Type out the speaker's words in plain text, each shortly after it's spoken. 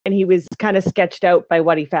and he was kind of sketched out by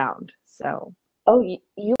what he found. So. Oh,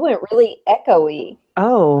 you went really echoey.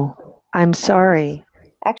 Oh, I'm sorry.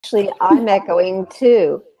 Actually, I'm echoing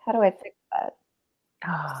too. How do I fix that?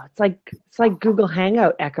 Oh, it's like Google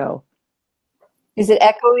Hangout echo. Is it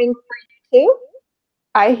echoing for you too?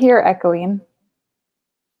 I hear echoing.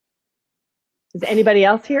 Is anybody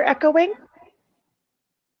else here echoing?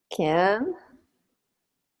 Kim?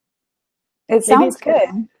 It sounds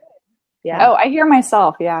good. Yeah. Oh, I hear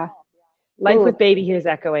myself. Yeah. Life with Baby here's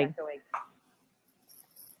echoing.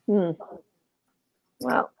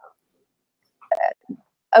 Well,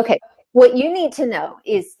 okay. What you need to know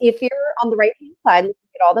is if you're on the right-hand side, looking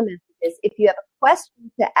at all the messages, if you have a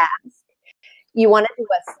question to ask, you want to do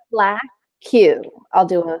a Slack queue. I'll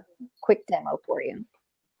do a quick demo for you.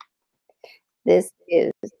 This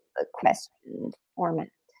is the question format.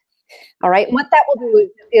 All right. What that will do is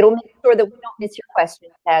it'll make sure that we don't miss your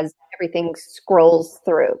questions as everything scrolls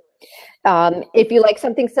through. If you like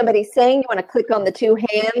something somebody's saying, you want to click on the two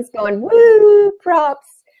hands going, woo,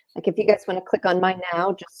 props. Like if you guys want to click on mine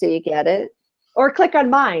now, just so you get it. Or click on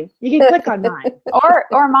mine. You can click on mine.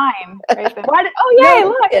 or mine. Right there. Oh, yay,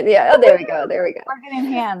 look. Yeah. Oh, there we go. There we go. We're getting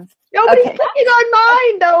hands. Nobody's clicking on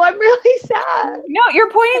mine, though. I'm really sad. No, you're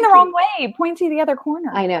pointing the wrong way. Point to the other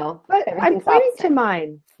corner. I know. But I'm pointing to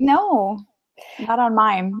mine. No, not on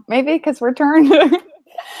mine. Maybe because we're turned.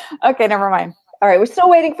 Okay, never mind. All right, we're still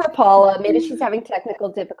waiting for Paula. Maybe she's having technical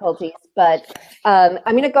difficulties, but I'm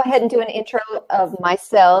going to go ahead and do an intro of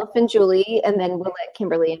myself and Julie, and then we'll let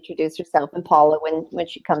Kimberly introduce herself and Paula when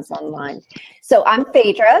she comes online. So I'm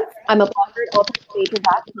Fadra. I'm a blogger at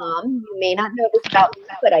ultimatefadra.com. You may not know this about me,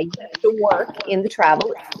 but I used to work in the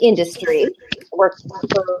travel industry. I worked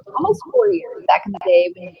for almost 4 years back in the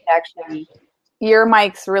day when you could actually... Your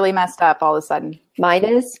mic's really messed up all of a sudden. Mine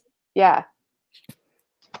is? Yeah.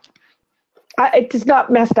 It is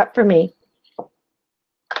not messed up for me.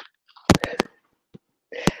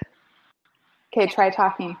 Okay, try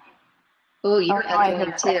talking. Oh, you're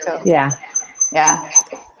echoing too. Yeah. Yeah.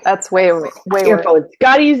 That's way earphones. worse.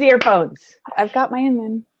 Gotta use the earphones. I've got mine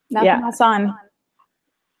in. Nothing else on.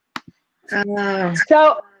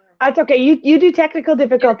 So that's okay. You do technical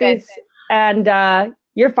difficulties and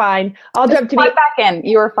you're fine. I'll jump to back in.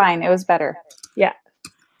 You were fine. It was better. Yeah.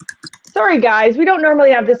 Sorry, guys. We don't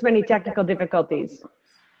normally have this many technical difficulties.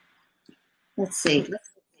 Let's see.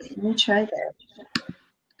 Let me try that.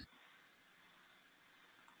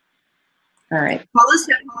 All right. Paula's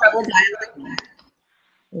having trouble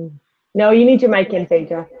dialing. No, you need your mic in,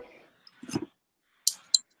 Phaedra.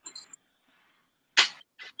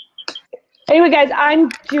 Anyway, guys, I'm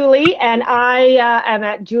Julie, and I am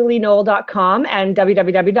at julienowell.com and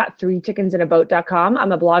www.threechickensinaboat.com.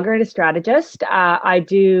 I'm a blogger and a strategist. I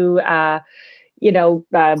do,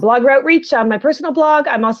 blog outreach on my personal blog.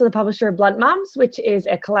 I'm also the publisher of Blunt Moms, which is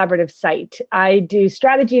a collaborative site. I do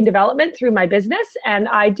strategy and development through my business, and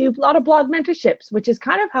I do a lot of blog mentorships, which is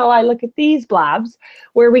kind of how I look at these blabs,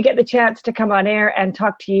 where we get the chance to come on air and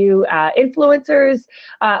talk to you influencers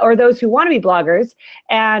or those who want to be bloggers,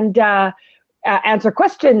 and answer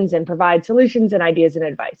questions and provide solutions and ideas and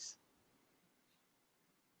advice.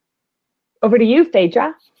 Over to you,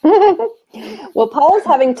 Phaedra. Well, Paula's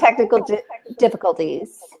having technical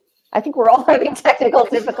difficulties. I think we're all having technical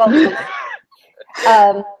difficulties.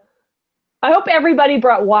 I hope everybody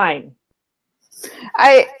brought wine.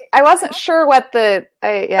 I wasn't sure what I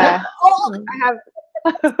have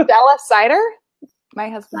Stella cider. My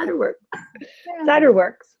husband. Cider works. Yeah. Cider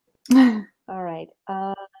works. All right.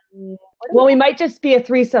 Well, we might just be a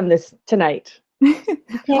threesome tonight.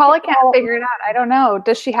 Paula can't figure it out. I don't know.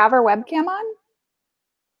 Does she have her webcam on?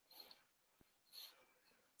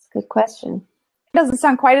 It's a good question. It doesn't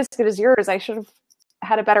sound quite as good as yours. I should have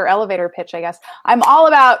had a better elevator pitch, I guess. I'm all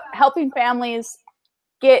about helping families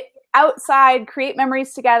get outside, create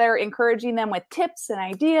memories together, encouraging them with tips and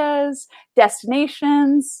ideas,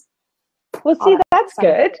 destinations. Well, see, that's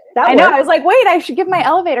good. I know. I was like, wait, I should give my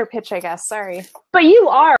elevator pitch, I guess. Sorry. But you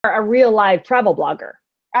are a real live travel blogger.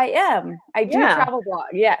 I am. I do travel blog.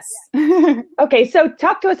 Yes. Okay. So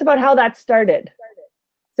talk to us about how that started.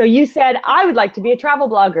 So you said, I would like to be a travel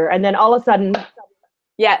blogger. And then all of a sudden.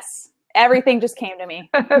 Yes. Everything just came to me.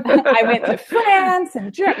 I went to France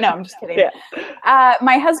and Germany. No, I'm just kidding. Yeah.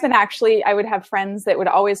 My husband, actually, I would have friends that would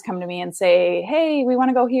always come to me and say, hey, we want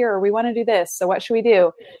to go here. Or we want to do this. So what should we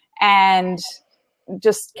do? And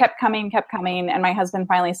just kept coming. And my husband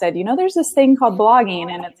finally said, there's this thing called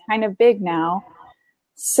blogging and it's kind of big now.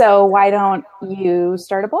 So why don't you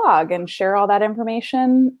start a blog and share all that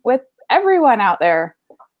information with everyone out there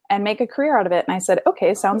and make a career out of it? And I said,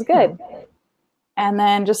 okay, sounds good. And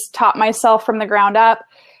then just taught myself from the ground up.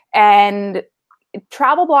 And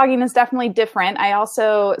travel blogging is definitely different.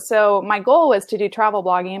 So my goal was to do travel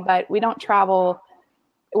blogging, but we don't travel.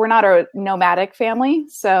 We're not a nomadic family.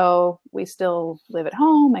 So we still live at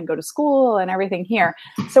home and go to school and everything here.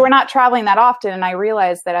 So we're not traveling that often. And I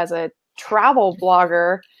realized that as a travel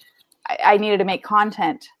blogger, I needed to make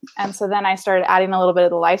content. And so then I started adding a little bit of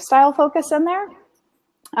the lifestyle focus in there,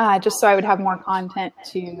 just so I would have more content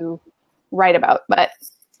to write about. But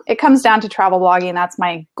it comes down to travel blogging. That's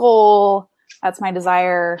my goal. That's my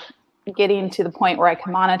desire. Getting to the point where I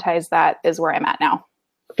can monetize that is where I'm at now.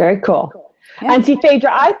 Very cool. Yeah. And see, Fadra,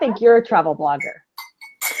 I think you're a travel blogger.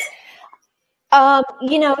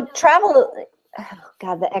 Travel, oh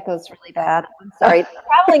God, the echo's really bad. I'm sorry.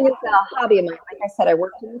 Traveling is a hobby of mine. Like I said, I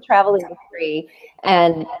worked in the travel industry,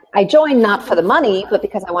 and I joined not for the money, but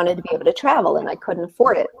because I wanted to be able to travel and I couldn't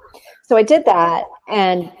afford it. So I did that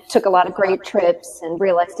and took a lot of great trips and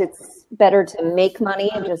realized it's better to make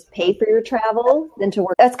money and just pay for your travel than to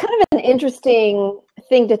work. That's kind of an interesting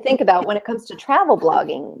thing to think about when it comes to travel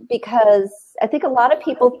blogging, because I think a lot of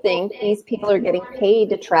people think these people are getting paid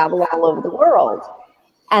to travel all over the world.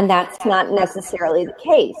 And that's not necessarily the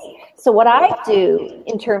case. So what I do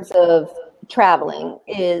in terms of traveling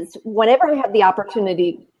is whenever I have the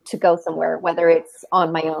opportunity to go somewhere, whether it's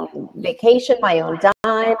on my own vacation, my own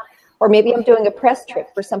dime, or maybe I'm doing a press trip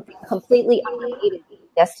for something completely unrelated to the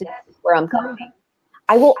destination where I'm going,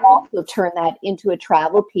 I will also turn that into a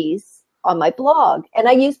travel piece on my blog. And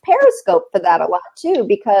I use Periscope for that a lot too,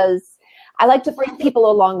 because I like to bring people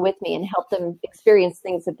along with me and help them experience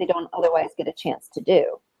things that they don't otherwise get a chance to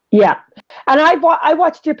do. Yeah. And I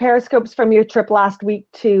watched your Periscopes from your trip last week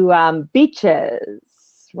to beaches,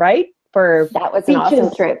 right? That was an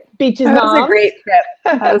awesome trip. Beaches. That was a great trip.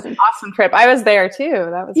 That was an awesome trip. I was there too.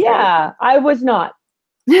 That was great. I was not.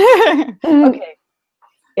 Okay.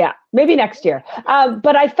 Yeah, maybe next year.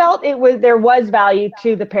 But I felt there was value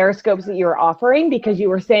to the Periscopes that you were offering, because you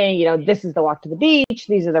were saying, this is the walk to the beach,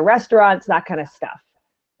 these are the restaurants, that kind of stuff,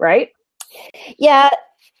 right? Yeah,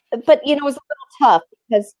 but it was a little tough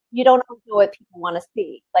because you don't always know what people want to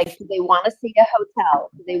see. Like, do they want to see a hotel?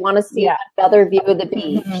 Do they want to see another view of the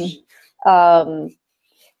beach? Mm-hmm.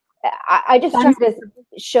 I just try to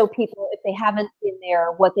show people, if they haven't been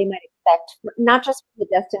there, what they might expect, not just from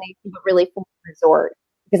the destination, but really from the resort.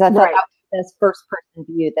 Because I thought that was the best first-person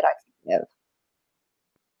view that I could give.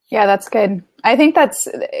 Yeah, that's good. I think that's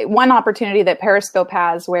one opportunity that Periscope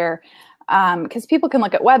has where, because people can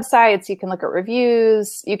look at websites, you can look at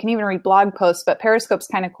reviews, you can even read blog posts, but Periscope's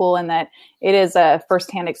kind of cool in that it is a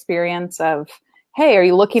firsthand experience of, hey, are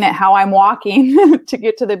you looking at how I'm walking to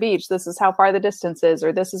get to the beach? This is how far the distance is,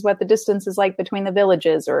 or this is what the distance is like between the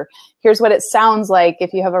villages, or here's what it sounds like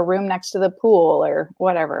if you have a room next to the pool or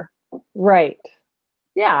whatever. Right.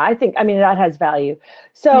 Yeah, I think that has value.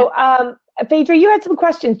 So, Fadra, you had some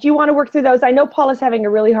questions. Do you want to work through those? I know Paula's having a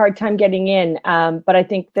really hard time getting in, but I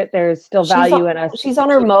think that there's still value in us. She's on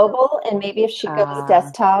her mobile, and maybe if she goes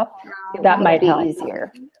desktop, that might be help.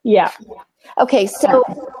 Easier. Yeah. Okay, so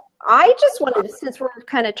I just wanted to, since we're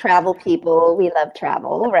kind of travel people, we love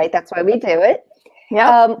travel, right? That's why we do it.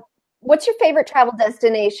 Yeah. What's your favorite travel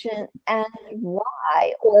destination and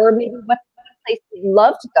why? Or maybe what place you'd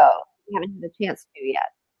love to go you haven't had a chance to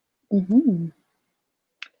yet? Mm-hmm.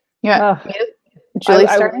 Yeah. Julie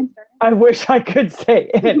started? I wish I could say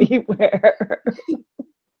anywhere.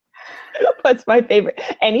 What's my favorite?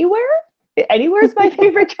 Anywhere? Anywhere is my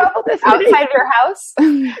favorite travel destination. Outside your house?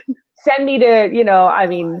 Send me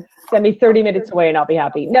to, send me 30 minutes away and I'll be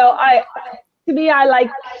happy. No, to me, I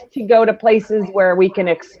like to go to places where we can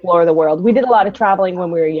explore the world. We did a lot of traveling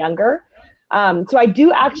when we were younger. So I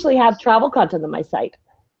do actually have travel content on my site.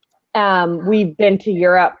 We've been to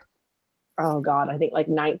Europe, I think like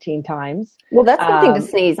 19 times. Well, that's something to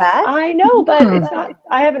sneeze at. I know, but it's not,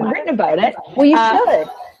 I haven't written about it. Well, you should.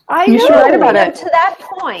 You should write about it. To that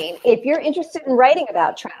point, if you're interested in writing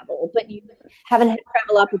about travel, but you haven't had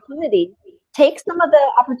travel opportunities, take some of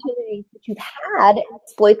the opportunities that you've had and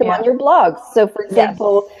exploit them on your blog. So, for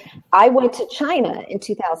example, I went to China in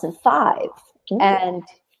 2005, and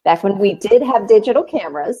back when we did have digital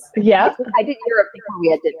cameras. Yeah. I did Europe before we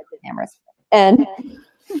had digital cameras. And,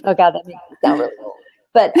 oh God, that makes me sound really old.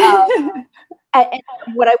 But and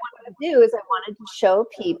what I wanted to do is I wanted to show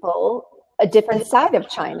people a different side of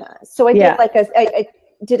China. So I did I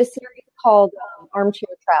did a series called Armchair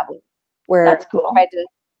Travel, where I tried to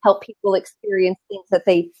help people experience things that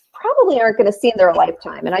they probably aren't going to see in their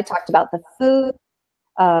lifetime. And I talked about the food,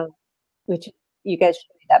 which you guys should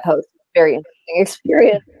read that post. Very interesting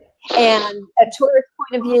experience. And a tourist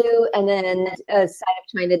point of view, and then a side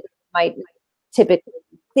of China that you might typically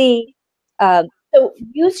see. So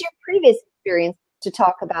use your previous experience to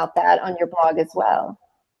talk about that on your blog as well.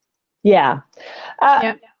 Yeah.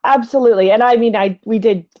 Absolutely. And I mean, we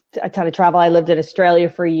did a ton of travel. I lived in Australia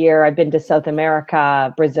for a year. I've been to South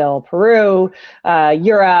America, Brazil, Peru,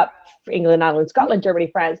 Europe, England, Ireland, Scotland, Germany,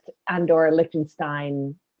 France, Andorra,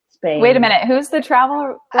 Liechtenstein, Spain. Wait a minute. Who's the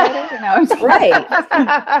travel writer? No,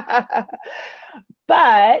 Right.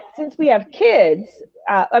 But since we have kids,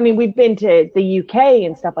 I mean, we've been to the UK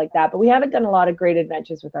and stuff like that, but we haven't done a lot of great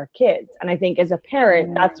adventures with our kids. And I think as a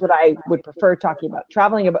parent, that's what I would prefer talking about.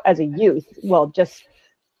 Traveling as a youth, well, just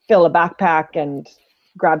fill a backpack and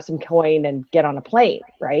grab some coin and get on a plane,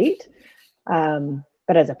 right?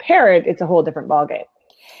 But as a parent, it's a whole different ballgame.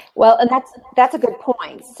 Well, and that's a good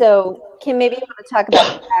point. So, Kim, maybe you want to talk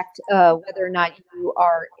about the fact whether or not you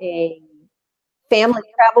are a family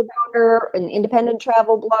travel blogger, an independent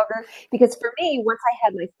travel blogger. Because for me, once I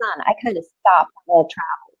had my son, I kind of stopped all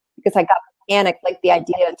travel because I got panicked, like the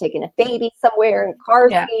idea of taking a baby somewhere and car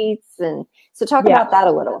seats. And so talk about that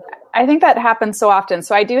a little. I think that happens so often.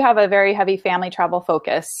 So I do have a very heavy family travel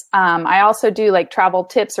focus. I also do like travel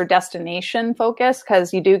tips or destination focus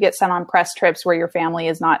because you do get sent on press trips where your family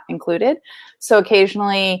is not included. So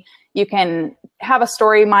occasionally you can have a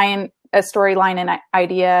storyline and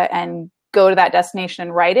idea and go to that destination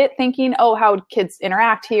and write it thinking, oh, how would kids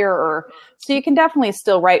interact here? So you can definitely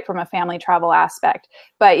still write from a family travel aspect.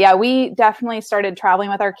 But yeah, we definitely started traveling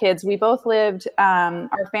with our kids. We both lived,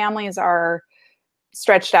 our families are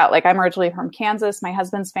stretched out. Like I'm originally from Kansas. My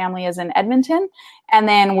husband's family is in Edmonton, and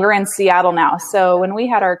then we're in Seattle now. So when we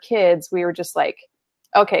had our kids, we were just like,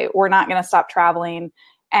 okay, we're not going to stop traveling.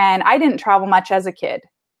 And I didn't travel much as a kid.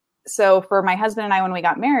 So for my husband and I, when we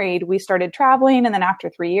got married, we started traveling. And then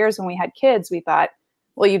after 3 years, when we had kids, we thought,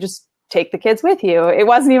 well, you just take the kids with you. It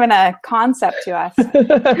wasn't even a concept to us.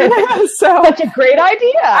 So such a great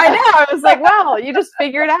idea. I know. I was like, well, you just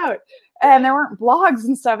figure it out. And there weren't blogs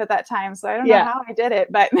and stuff at that time. So I don't know how I did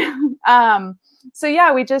it. But so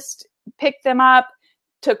yeah, we just picked them up,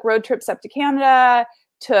 took road trips up to Canada,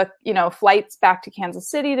 took, flights back to Kansas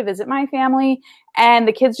City to visit my family, and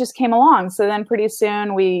the kids just came along. So then pretty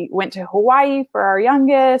soon we went to Hawaii for our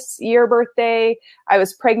youngest year birthday. I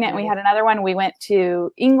was pregnant. We had another one. We went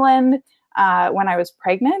to England when I was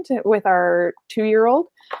pregnant with our 2-year-old.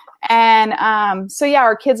 And so yeah,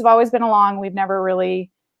 our kids have always been along. We've never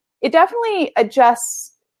really, it definitely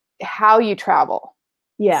adjusts how you travel.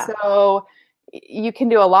 Yeah. So you can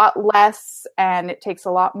do a lot less, and it takes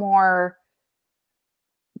a lot more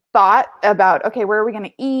thought about, okay, where are we going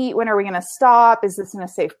to eat? When are we going to stop? Is this in a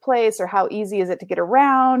safe place? Or how easy is it to get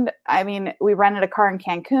around? I mean, we rented a car in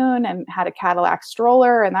Cancun and had a Cadillac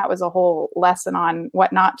stroller, and that was a whole lesson on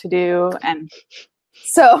what not to do. And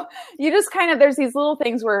so you just kind of, there's these little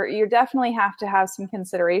things where you definitely have to have some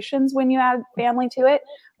considerations when you add family to it.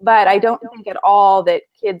 But I don't think at all that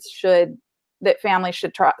families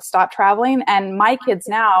should stop traveling. And my kids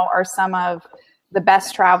now are some of the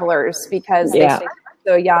best travelers because they stay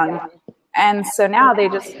so young. And so now they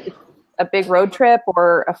just, a big road trip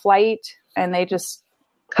or a flight, and they just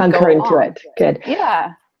hunker into it. Good.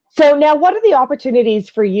 Yeah. So now what are the opportunities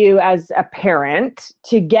for you as a parent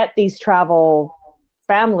to get these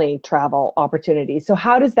family travel opportunities? So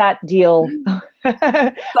how does that deal, how does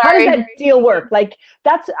that deal work? Like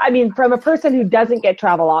from a person who doesn't get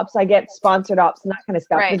travel ops, I get sponsored ops and that kind of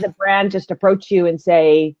stuff. Right. Does a brand just approach you and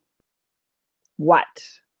say, what?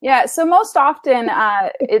 Yeah. So most often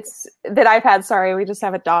it's that I've had, we just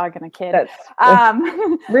have a dog and a kid.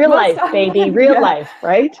 Real life, baby, real life,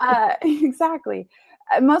 right? Exactly.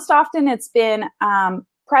 Most often it's been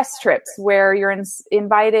press trips where you're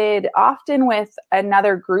invited often with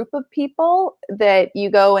another group of people that you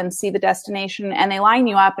go and see the destination, and they line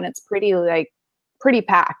you up, and it's pretty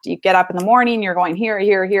packed. You get up in the morning, you're going here,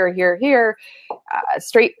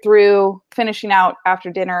 straight through, finishing out after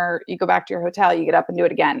dinner, you go back to your hotel, you get up and do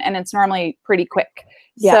it again. And it's normally pretty quick.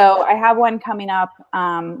 Yeah. So I have one coming up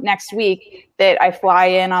next week that I fly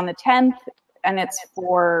in on the 10th, and it's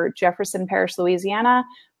for Jefferson Parish, Louisiana.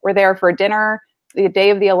 We're there for dinner the day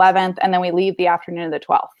of the 11th, and then we leave the afternoon of the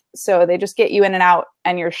 12th. So they just get you in and out,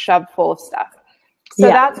 and you're shoved full of stuff. So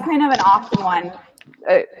that's kind of an often one.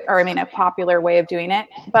 A popular way of doing it.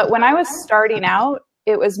 But when I was starting out,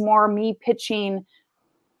 it was more me pitching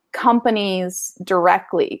companies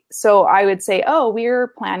directly. So I would say, oh, we're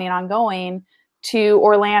planning on going to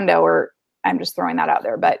Orlando, or I'm just throwing that out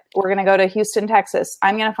there, but we're going to go to Houston, Texas.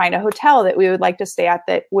 I'm going to find a hotel that we would like to stay at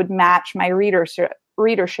that would match my readership.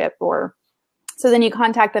 So then you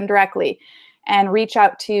contact them directly and reach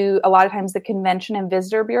out to, a lot of times, the convention and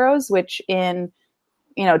visitor bureaus, which in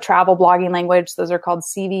travel blogging language, those are called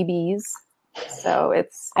CVBs. So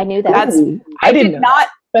I knew that. I did not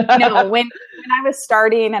know when I was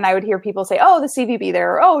starting and I would hear people say, oh, the CVB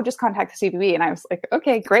there, or, oh, just contact the CVB. And I was like,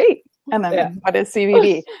 okay, great. And then what is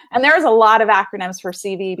CVB? And there's a lot of acronyms for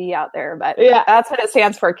CVB out there, but that's what it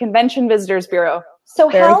stands for, Convention Visitors Bureau. So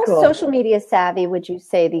how social media savvy would you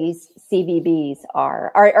say these CVBs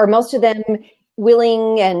are? Are most of them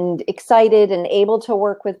willing and excited and able to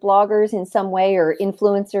work with bloggers in some way, or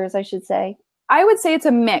influencers, I should say? I would say it's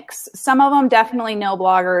a mix. Some of them definitely know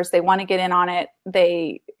bloggers. They want to get in on it.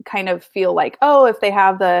 They kind of feel like, oh, if they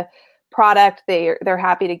have the product, they're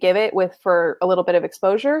happy to give it for a little bit of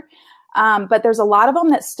exposure. But there's a lot of them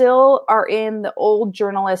that still are in the old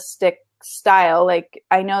journalistic style. Like,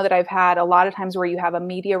 I know that I've had a lot of times where you have a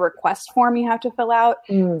media request form you have to fill out.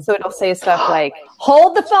 So it'll say stuff like,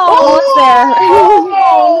 hold the phone. Oh,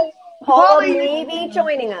 there. Paula may be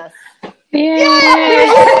joining us.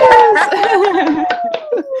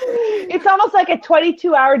 It's almost like a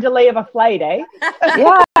 22-hour delay of a flight, eh?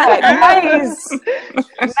 Yeah, nice.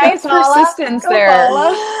 Nice persistence there.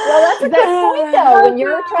 Paula. Well, that's a good point, though. When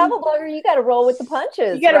you're a travel blogger, you got to roll with the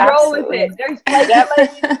punches. You got to roll with it. There's flight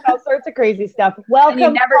delays, all sorts of crazy stuff. Welcome,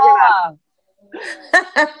 you never Paula.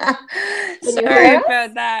 Sorry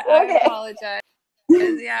about that. I apologize.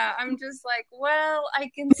 Yeah, I'm just like, well, I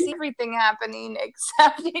can see everything happening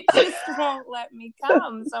except it just won't let me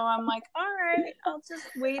come. So I'm like, all right, I'll just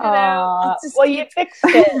wait it out. Well, you fixed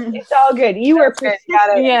it. It's all good. You were persistent,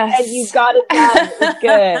 and you got it done. It was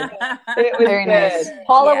good. It was very good. nice.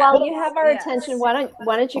 Paula, while you have our attention, why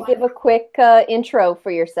don't you give a quick intro for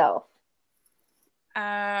yourself?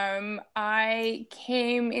 I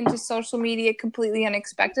came into social media completely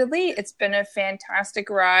unexpectedly. It's been a fantastic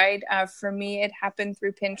ride. For me, it happened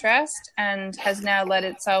through Pinterest and has now led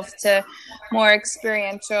itself to more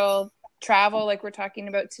experiential travel like we're talking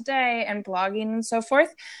about today, and blogging and so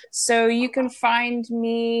forth. So you can find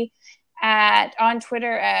me on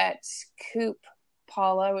Twitter at Coop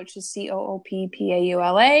Paula, which is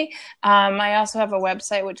COOPPAULA. I also have a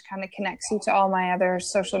website which kind of connects you to all my other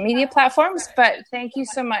social media platforms. But thank you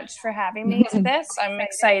so much for having me to this. I'm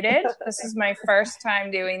excited. This is my first time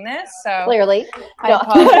doing this. So clearly, I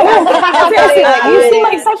apologize. You seem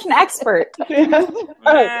like such an expert.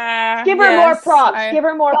 Give her more props. Give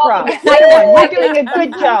her more props. You're doing a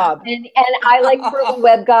good job. And I like Frugal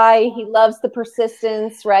Web Guy. He loves the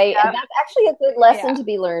persistence, right? And that's actually a good lesson to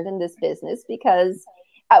be learned in this business, because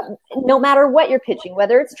no matter what you're pitching,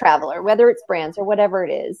 whether it's travel or whether it's brands or whatever it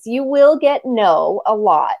is, you will get no a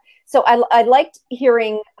lot. So I liked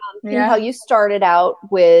hearing how you started out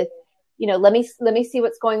with, let me see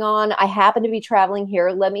what's going on. I happen to be traveling here.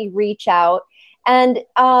 Let me reach out. And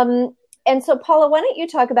so Paula, why don't you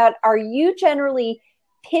talk about, are you generally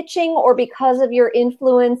pitching, or because of your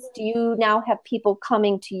influence, do you now have people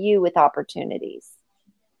coming to you with opportunities?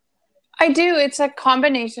 I do. It's a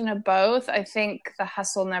combination of both. I think the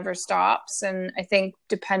hustle never stops. And I think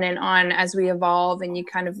dependent on, as we evolve and you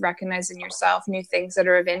kind of recognize in yourself new things that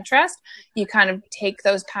are of interest, you kind of take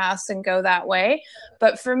those paths and go that way.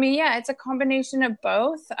 But for me, it's a combination of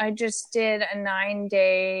both. I just did a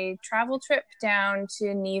 9-day travel trip down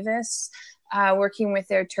to Nevis, working with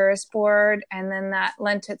their tourist board. And then that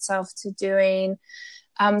lent itself to doing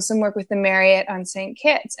some work with the Marriott on St.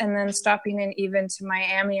 Kitts, and then stopping in even to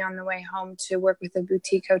Miami on the way home to work with a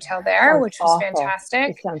boutique hotel there, which was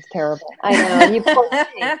fantastic. It sounds terrible. I know.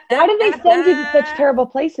 Why do they send you to such terrible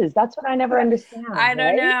places? That's what I never understand. I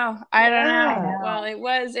don't know. Well,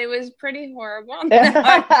 it was pretty horrible.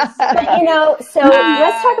 But, so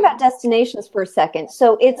let's talk about destinations for a second.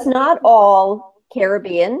 So it's not all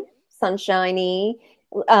Caribbean, sunshiny.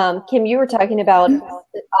 Kim, you were talking about,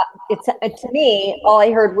 to me, all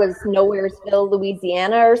I heard was Nowheresville,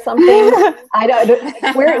 Louisiana or something. I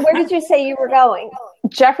don't, where did you say you were going?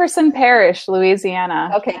 Jefferson Parish,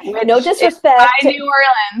 Louisiana. Okay. No disrespect. By New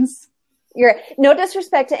Orleans. No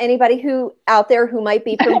disrespect to anybody out there who might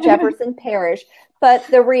be from Jefferson Parish, but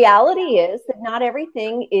the reality is that not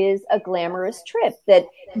everything is a glamorous trip. That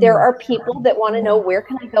there are people that want to know, where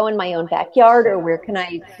can I go in my own backyard, or where can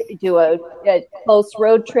I do a close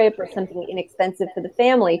road trip or something inexpensive for the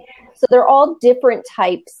family. So they're all different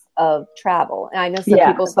types of travel. And I know some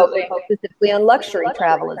people focus specifically on luxury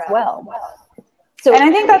travel as well. So, and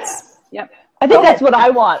I think that's, I think that's what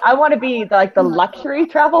I want. I want to be like the luxury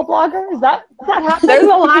travel blogger. Is that happen? There's a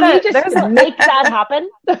lot of make that happen.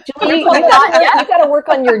 Julie, you got to work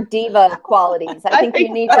on your diva qualities. I think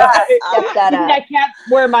you need to step that up. I can't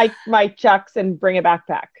wear my chucks and bring a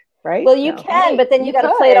backpack. right? Well, you can, but then you got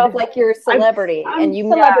to play it off like you're a celebrity, and you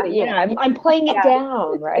celebrity. Yeah, I'm playing it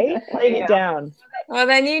down, right? Playing it down. Well,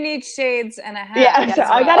 then you need shades and a hat. Yeah, so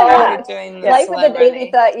I got a hat. Life of the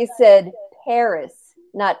Daily thought you said Paris,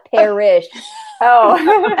 not Parish. Oh,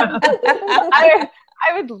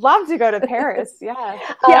 I would love to go to Paris. Yeah.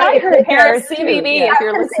 I heard Paris CBD if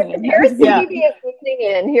you're listening. Paris CBD is listening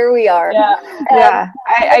in. Here we are. Yeah.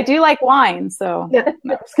 I do like wine, so.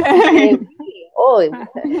 No, oh,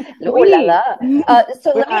 la la.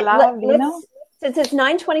 So let's since it's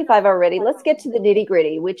 9:25 already, let's get to the nitty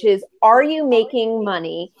gritty, which is, are you making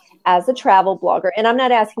money as a travel blogger? And I'm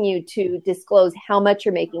not asking you to disclose how much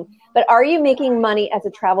you're making, but are you making money as a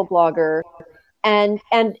travel blogger? And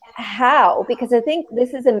how? Because I think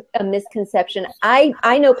this is a misconception.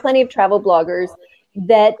 I know plenty of travel bloggers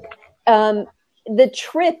that the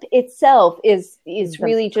trip itself is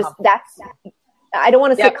really just, that's, I don't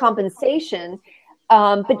want to say compensation,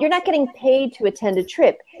 but you're not getting paid to attend a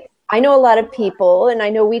trip. I know a lot of people, and I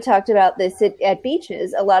know we talked about this at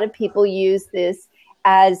Beaches, a lot of people use this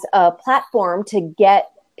as a platform to get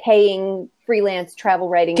paying freelance travel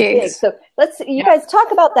writing gigs. So you guys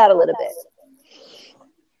talk about that a little bit.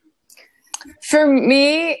 For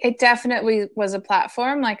me, it definitely was a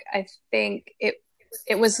platform. Like, I think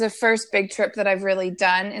it was the first big trip that I've really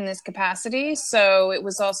done in this capacity. So it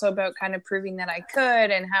was also about kind of proving that I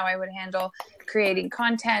could and how I would handle creating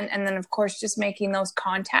content. And then, of course, just making those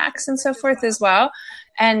contacts and so forth as well.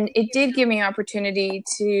 And it did give me opportunity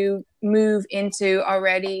to move into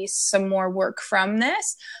already some more work from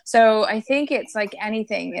this. So I think it's like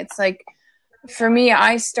anything. It's like, for me,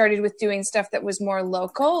 I started with doing stuff that was more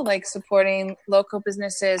local, like supporting local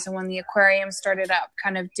businesses. And when the aquarium started up,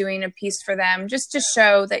 kind of doing a piece for them, just to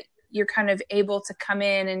show that you're kind of able to come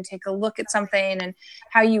in and take a look at something and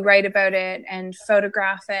how you write about it and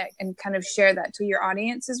photograph it and kind of share that to your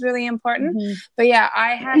audience is really important. Mm-hmm. But yeah, I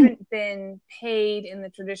haven't been paid in the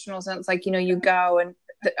traditional sense, like, you go and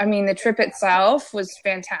the trip itself was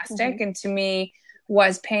fantastic. Mm-hmm. And to me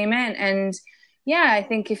was payment. And yeah, I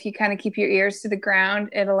think if you kind of keep your ears to the ground,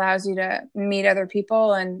 it allows you to meet other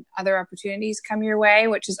people and other opportunities come your way,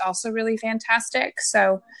 which is also really fantastic.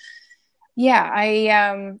 So yeah,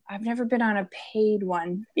 I've never been on a paid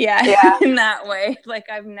one. Yeah. In that way. Like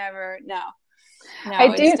no,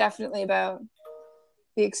 it's definitely about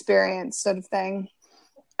the experience sort of thing.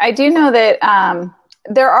 I do know that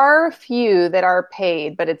there are a few that are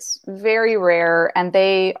paid, but it's very rare and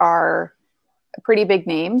they are pretty big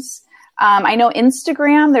names. I know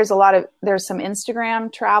Instagram, there's some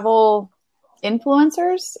Instagram travel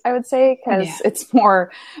influencers, I would say, because it's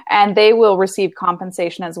more, and they will receive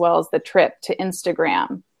compensation as well as the trip to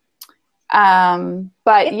Instagram.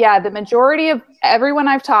 But yeah, the majority of everyone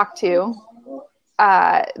I've talked to,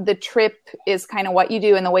 the trip is kind of what you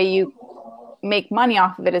do, and the way you make money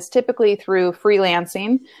off of it is typically through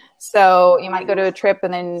freelancing. So you might go to a trip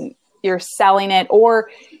and then you're selling it,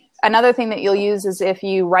 or another thing that you'll use is if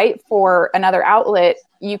you write for another outlet,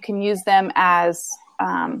 you can use them as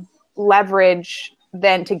leverage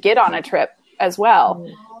then to get on a trip as well.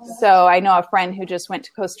 Mm-hmm. So I know a friend who just went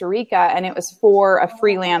to Costa Rica and it was for a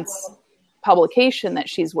freelance publication that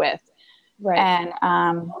she's with. Right.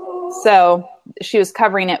 And so she was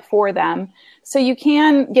covering it for them. So you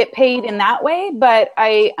can get paid in that way. But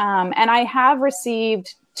I have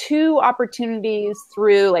received 2 opportunities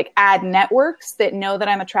through like ad networks that know that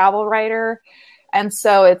I'm a travel writer. And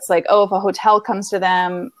so it's like, if a hotel comes to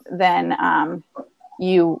them, then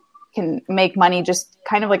you can make money just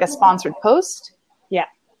kind of like a sponsored post. Yeah.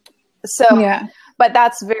 So, but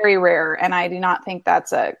that's very rare. And I do not think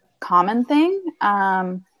that's a common thing.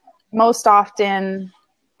 Most often,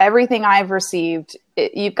 everything I've received,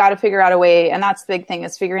 you've got to figure out a way. And that's the big thing,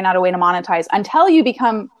 is figuring out a way to monetize until you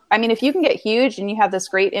become, if you can get huge and you have this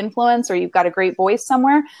great influence or you've got a great voice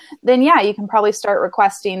somewhere, then you can probably start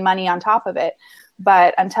requesting money on top of it.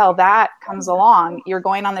 But until that comes along, you're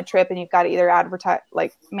going on the trip and you've got to either advertise,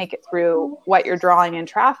 like make it through what you're drawing in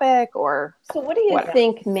traffic or. So what do you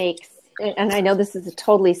think makes, and I know this is a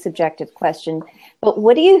totally subjective question, but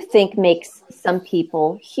what do you think makes some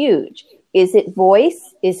people huge? Is it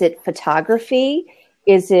voice? Is it photography?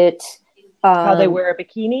 Is it how they wear a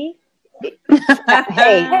bikini? Hey,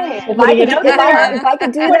 if I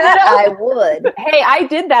could do that, I would. Hey, I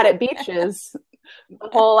did that at Beaches. The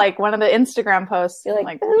whole, like, one of the Instagram posts. You're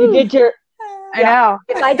like you did your. I know.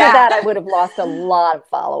 If I did that, I would have lost a lot of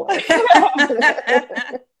followers.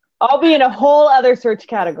 I'll be in a whole other search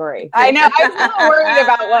category. I know. I was a little worried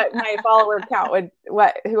about what my follower count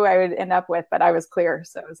who I would end up with, but I was clear.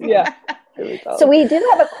 So it was So we do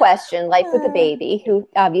have a question, Life with a Baby, who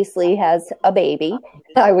obviously has a baby,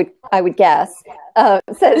 I would guess,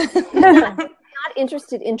 says, not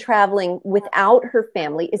interested in traveling without her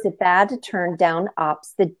family. Is it bad to turn down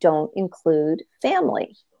ops that don't include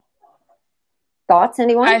family? Thoughts,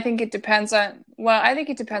 anyone? I think it depends on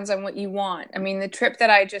what you want. I mean, the trip that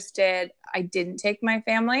I just did, I didn't take my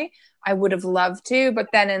family. I would have loved to, but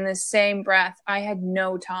then in the same breath, I had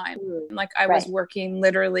no time. Like I was working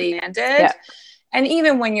literally and And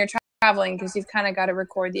even when you're traveling, because you've kind of got to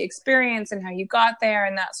record the experience and how you got there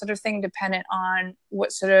and that sort of thing, dependent on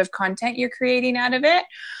what sort of content you're creating out of it.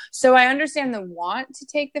 So I understand the want to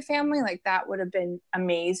take the family, like that would have been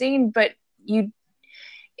amazing, but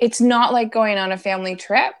it's not like going on a family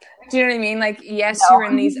trip. Do you know what I mean? Like, yes, you're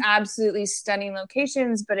in these absolutely stunning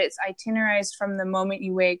locations, but it's itinerarized from the moment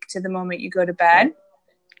you wake to the moment you go to bed.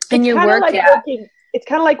 And you work. It's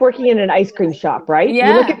kind of like working in an ice cream shop, right?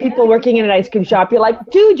 Yeah. You look at people working in an ice cream shop. You're like,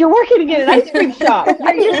 dude, you're working in an ice cream shop.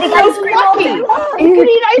 You're eating ice cream all day long. You can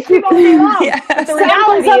eat ice cream all day long. But the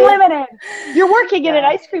reality is, unlimited. You're working in an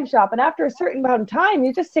ice cream shop, and after a certain amount of time,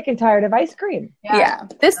 you're just sick and tired of ice cream. Yeah.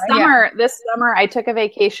 This summer, I took a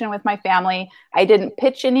vacation with my family. I didn't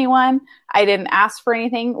pitch anyone. I didn't ask for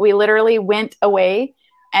anything. We literally went away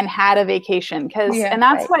and had a vacation. And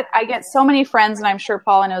that's what I get so many friends, and I'm sure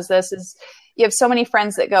Paula knows this, is you have so many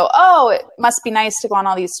friends that go, oh, it must be nice to go on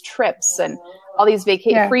all these trips and all these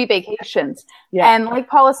free vacations. Yeah. And like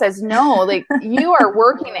Paula says, no, like you are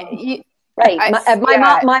working it. Right. My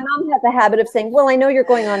mom has a habit of saying, well, I know you're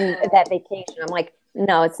going on that vacation. I'm like,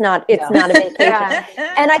 no, it's not a vacation.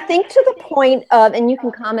 And I think to the point of, and you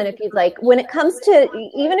can comment if you'd like, when it comes to,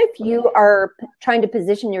 even if you are trying to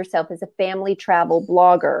position yourself as a family travel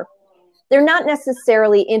blogger, they're not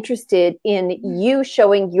necessarily interested in you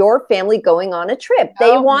showing your family going on a trip.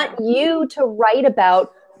 They want you to write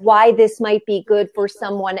about why this might be good for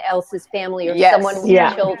someone else's family or someone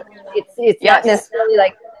with children. It's not necessarily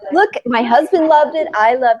like, look, my husband loved it,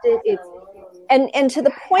 I loved it. It's and to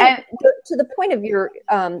the point of your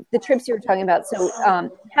the trips you were talking about. So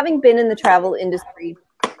having been in the travel industry,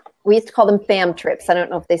 we used to call them fam trips. I don't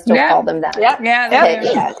know if they still call them that.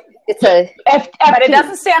 Yeah. It's a but it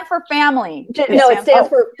doesn't stand for family. No, it stands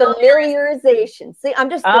for familiarization. See, I'm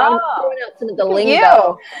just throwing out some of the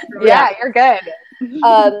lingo. Yeah, you're good.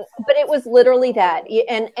 But it was literally that.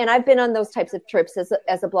 And I've been on those types of trips as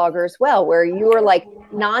a blogger as well, where you are like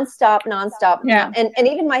nonstop. Yeah. And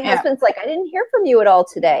even my husband's like, I didn't hear from you at all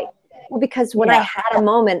today. Well, because when I had a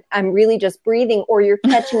moment, I'm really just breathing, or you're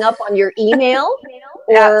catching up on your email,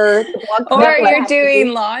 or you're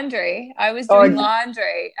doing laundry. I was doing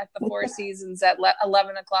laundry at the Four Seasons at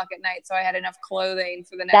 11 o'clock at night, so I had enough clothing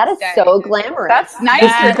for the next day. That is so glamorous. That's nice.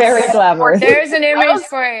 That's very glamorous. There's an image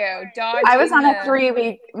for you. I was on a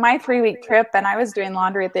 3-week trip, and I was doing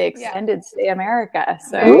laundry at the Extended Stay America.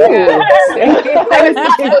 So that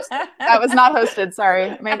was not hosted.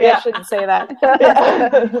 Sorry, maybe I shouldn't say that.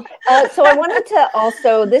 So I wanted to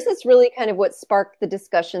also, this is really kind of what sparked the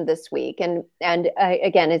discussion this week. And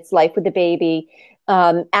again, it's Life with the Baby.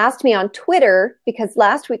 Asked me on Twitter, because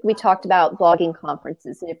last week we talked about blogging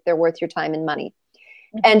conferences and if they're worth your time and money.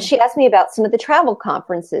 Mm-hmm. And she asked me about some of the travel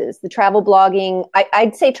conferences, the travel blogging.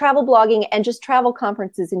 I'd say travel blogging and just travel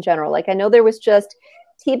conferences in general. Like I know there was just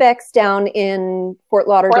TBEX down in Fort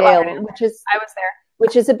Lauderdale,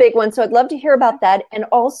 which is a big one. So I'd love to hear about that. And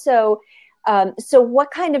also, so what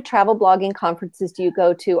kind of travel blogging conferences do you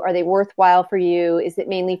go to? Are they worthwhile for you? Is it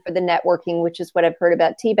mainly for the networking, which is what I've heard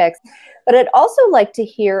about TBEX? But I'd also like to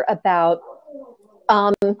hear about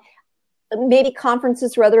maybe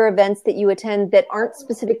conferences or other events that you attend that aren't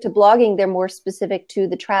specific to blogging. They're more specific to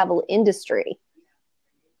the travel industry.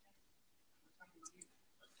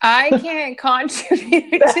 I can't contribute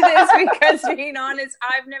to this because, being honest,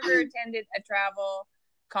 I've never attended a travel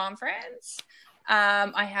conference.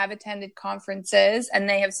 I have attended conferences, and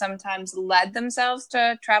they have sometimes led themselves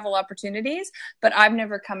to travel opportunities, but I've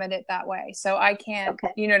never come at it that way. So I can't,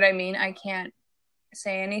 you know what I mean? I can't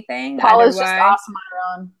say anything. Paula's just awesome on her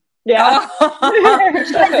own. Yeah.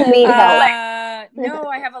 She doesn't need help. No,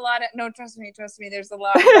 I have a lot of, no, trust me, there's a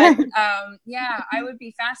lot. But, yeah, I would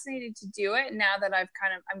be fascinated to do it now that I'm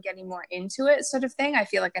getting more into it, sort of thing. I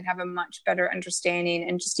feel like I'd have a much better understanding,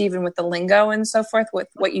 and just even with the lingo and so forth, with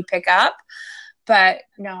what you pick up. But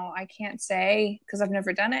no, I can't say because I've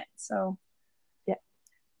never done it. So, yeah.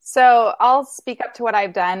 So I'll speak up to what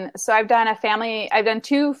I've done. So I've done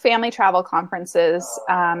 2 family travel conferences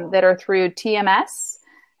that are through TMS,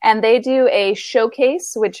 and they do a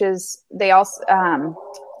showcase, which is they also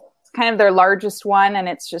kind of their largest one, and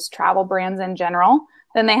it's just travel brands in general.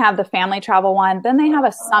 Then they have the family travel one. Then they have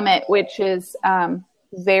a summit, which is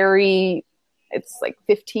it's like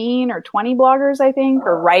 15 or 20 bloggers, I think,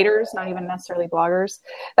 or writers, not even necessarily bloggers.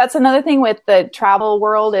 That's another thing with the travel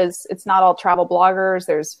world is it's not all travel bloggers.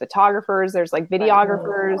 There's photographers, there's like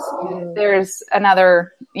videographers. There's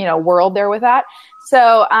another, world there with that.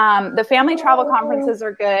 So the family travel conferences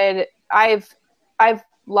are good. I've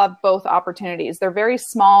loved both opportunities. They're very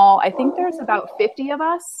small. I think there's about 50 of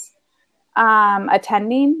us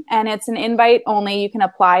attending, and it's an invite only. You can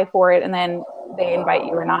apply for it and then they invite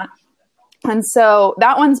you or not. And so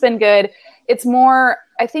that one's been good. It's more,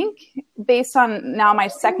 I think, based on now my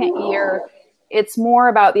second year, it's more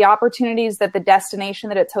about the opportunities that the destination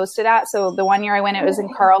that it's hosted at. So the one year I went, it was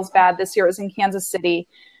in Carlsbad. This year it was in Kansas City.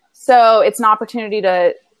 So it's an opportunity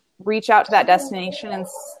to reach out to that destination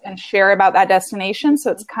and share about that destination. So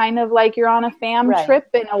it's kind of like you're on a fam trip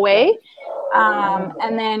in a way.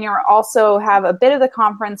 And then you also have a bit of the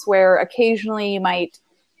conference where occasionally you might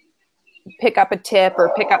pick up a tip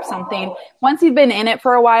or pick up something. Once you've been in it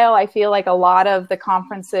for a while, I feel like a lot of the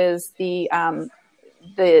conferences, the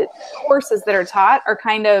courses that are taught are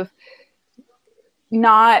kind of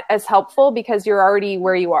not as helpful because you're already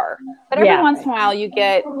where you are. But every once in a while you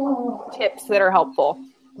get tips that are helpful.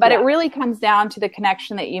 But it really comes down to the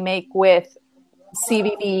connection that you make with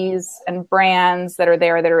CVBs and brands that are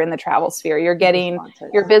there that are in the travel sphere. You're getting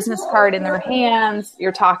your business card in their hands.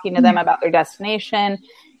 You're talking to them about their destination.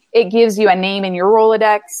 It gives you a name in your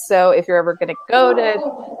Rolodex. So if you're ever going to go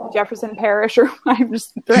to Jefferson Parish, or I'm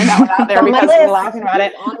just throwing that one out there because we're laughing about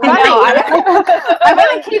it. I'm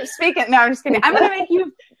going to keep speaking. No, I'm just kidding. I'm going to make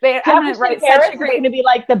you. I'm going to write such a great. Going to be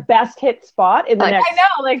like the best hit spot in the next. I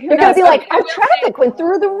know, like you're going to be like, our traffic went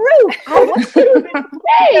through the roof. I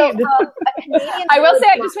will say,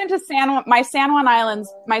 I just went to my San Juan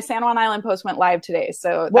Island post went live today,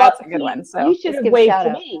 so that's a good one. So you should have waved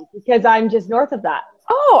to me because I'm just north of that.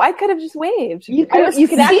 Oh, I could have just waved. You could actually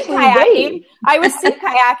kayaking. wave. I was sea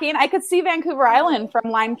kayaking. I could see Vancouver Island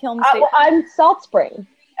from Lime Kiln Station. I'm Salt Spring.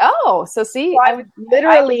 Oh, so see, I would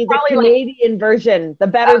literally the Canadian version, the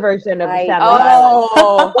better version of the San Juan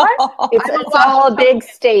Island. What? It's all a big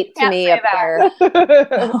state to me up there.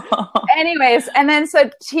 Anyways, and then so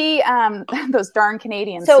those darn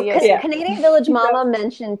Canadians. So Canadian Village Mama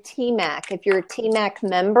mentioned TMAC. If you're a TMAC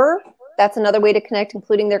member, that's another way to connect,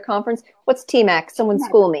 including their conference. What's TMAC? Someone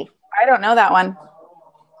school me. I don't know that one.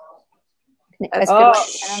 I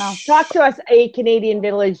don't know. Talk to us, a Canadian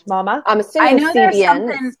Village Mama. I'm assuming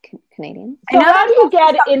CBN is Canadian. So how do you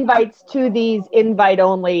get invites to these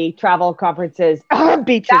invite-only travel conferences?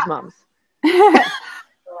 Beaches, moms. Hey,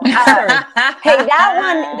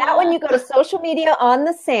 that one you go to social media on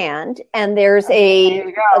the sand, and there's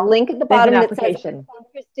a link at the bottom that says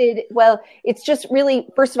interested. Well, it's just really,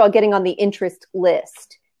 first of all, getting on the interest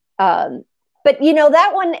list. But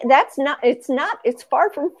that one, it's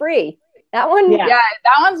far from free. That one, that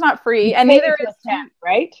one's not free, and neither is tent,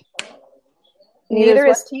 right? Neither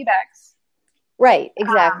is TBEX. Right,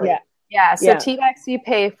 exactly. So TBEX you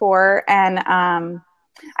pay for, and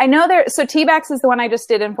I know so TBEX is the one I just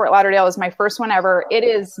did in Fort Lauderdale. It was my first one ever. It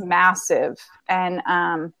is massive, and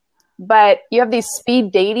but you have these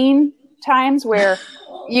speed dating times where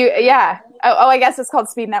I guess it's called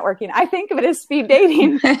speed networking. I think of it as speed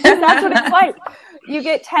dating. That's what it's like. You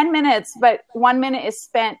get 10 minutes, but 1 minute is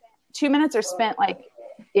spent. 2 minutes are spent like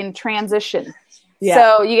in transition.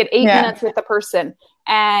 So you get 8 minutes with the person,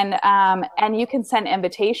 and you can send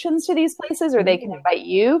invitations to these places, or they can invite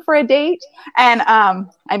you for a date. And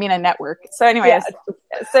I mean a network. So anyways,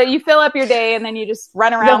 so you fill up your day, and then you just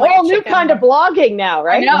run around. The whole new kind of blogging now,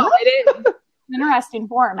 right? I know, it is an interesting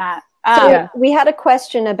format. We had a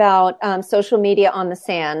question about social media on the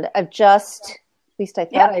sand. At least I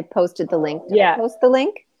thought I posted the link. Did I post the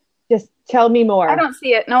link? Just tell me more. I don't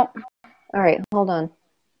see it. Nope. All right, hold on.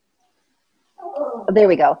 There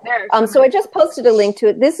we go. So I just posted a link to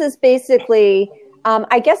it. This is basically,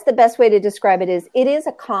 I guess the best way to describe it is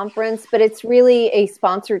a conference, but it's really a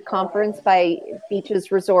sponsored conference by beaches,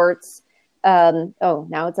 resorts. Now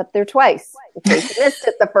it's up there twice. In case you missed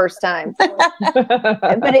it the first time. But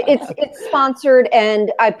it's sponsored,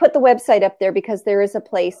 and I put the website up there because there is a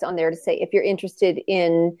place on there to say if you're interested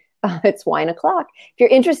in. It's wine o'clock. If you're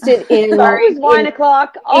interested in wine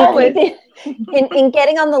o'clock, always in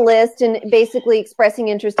getting on the list and basically expressing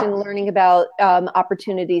interest in learning about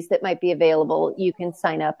opportunities that might be available, you can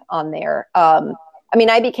sign up on there.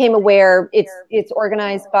 I became aware it's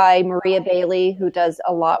organized by Maria Bailey, who does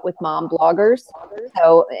a lot with mom bloggers.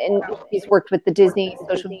 So, and she's worked with the Disney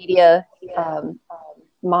social media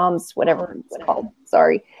moms, whatever it's called,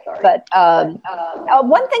 Sorry. But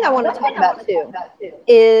one thing I want to talk about too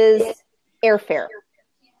is airfare,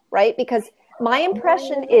 right? Because my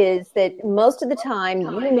impression is that most of the time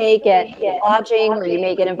you may get lodging or you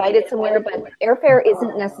may get invited somewhere, but airfare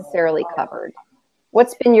isn't necessarily covered.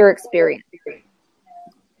 What's been your experience?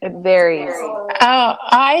 It varies.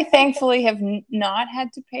 I thankfully have not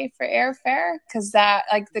had to pay for airfare because that,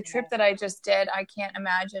 like the trip that I just did, I can't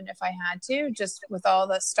imagine if I had to, just with all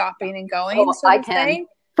the stopping and going sort of thing.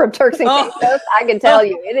 From Turks and Caicos, I can tell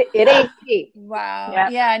you, it ain't cheap. Wow.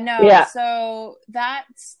 Yeah, no. Yeah. So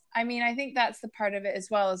that's, I mean, I think that's the part of it as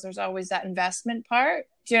well, is there's always that investment part.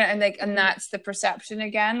 Do you know, and that's the perception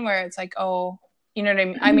again, where it's like, oh, you know what I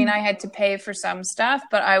mean? I mean, I had to pay for some stuff,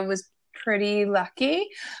 but I was pretty lucky.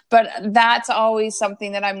 But that's always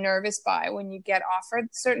something that I'm nervous by when you get offered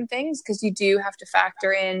certain things, because you do have to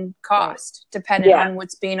factor in cost depending on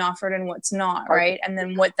what's being offered and what's not, right? And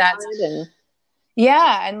then what that's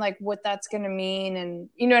and like what that's going to mean, and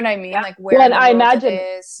you know what I mean, like where. Well, I imagine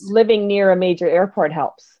living near a major airport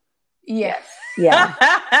helps. Yes. Yeah.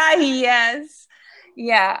 Yes.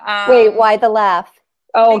 Yeah. Wait, why the laugh?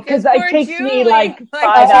 Oh, because it takes me like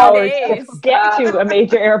 5 hours to get to a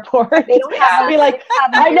major airport. They don't have be like,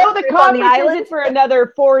 I know the conference isn't for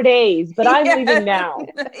another 4 days, but I'm leaving now.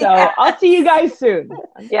 So I'll see you guys soon.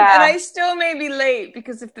 Yeah. And I still may be late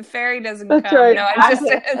because if the ferry doesn't come, right. no,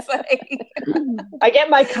 it's like I get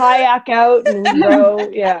my kayak out and row.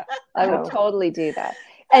 Yeah. I would totally do that.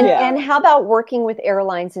 And how about working with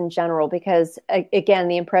airlines in general? Because again,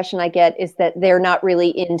 the impression I get is that they're not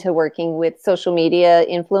really into working with social media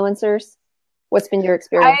influencers. What's been your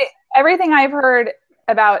experience? Everything I've heard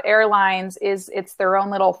about airlines is it's their own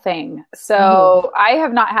little thing. So I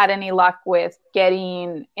have not had any luck with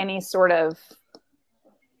getting any sort of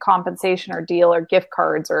compensation or deal or gift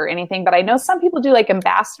cards or anything. But I know some people do like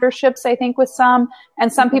ambassadorships, I think, with some,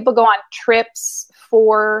 and some people go on trips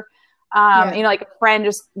for. You know, like a friend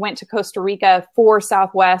just went to Costa Rica for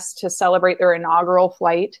Southwest to celebrate their inaugural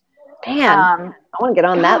flight. Man, I want to get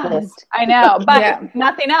on that list. I know, but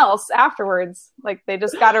nothing else afterwards. Like they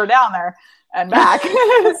just got her down there and back.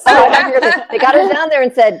 They got her down there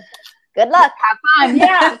and said, "Good luck, have fun."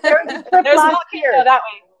 Yeah, there's last year that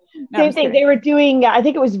way. No, same thing. They were doing. I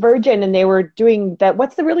think it was Virgin, and they were doing that.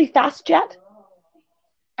 What's the really fast jet?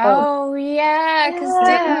 Oh yeah, because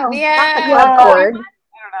Concorde.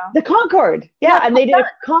 The Concorde, and they did a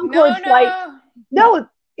Concorde flight. No,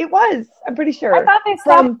 it was. I'm pretty sure. I thought they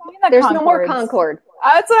stopped. There's no more Concorde.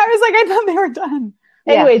 That's what I was like. I thought they were done.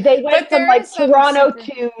 Anyway, they went from like Toronto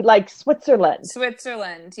to like Switzerland.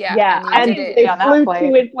 Yeah, and they flew 2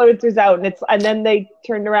 influencers out, and then they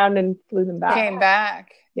turned around and flew them back. Came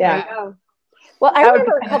back. Yeah. Well, I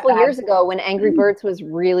remember a couple years ago when Angry Birds was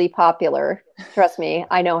really popular. Trust me,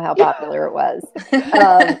 I know how popular it was.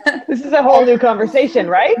 This is a whole new conversation,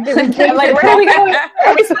 right? Like, where are we going?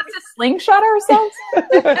 Are we supposed to slingshot ourselves?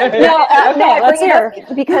 No, let's hear.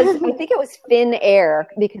 Because I think it was Finnair,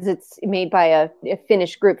 because it's made by a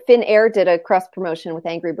Finnish group. Finnair did a cross promotion with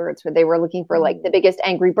Angry Birds where they were looking for like the biggest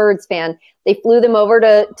Angry Birds fan. They flew them over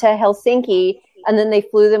to Helsinki. And then they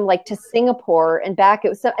flew them like to Singapore and back. It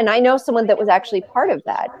was, and I know someone that was actually part of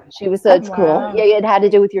that. She was cool. Yeah, it had to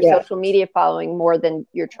do with your social media following more than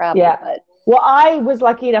your travel. Yeah. But. Well, I was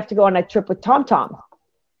lucky enough to go on a trip with TomTom.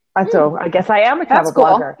 So I guess I am a travel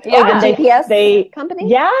blogger. Yeah, and GPS company.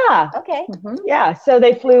 Yeah. Okay. Yeah. So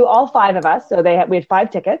they flew all 5 of us. So we had 5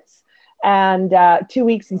 tickets and 2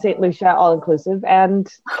 weeks in St. Lucia, all inclusive,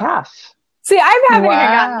 and cash. See, I haven't even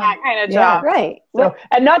gotten that kind of job. Right. So,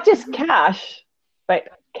 and not just cash. But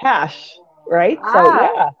cash, right?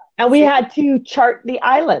 So and we had to chart the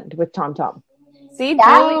island with TomTom. See,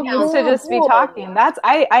 Julie needs to just be talking.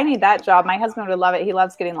 I need that job. My husband would love it. He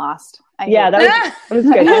loves getting lost. That was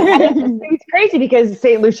good. It's crazy because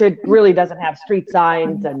St. Lucia really doesn't have street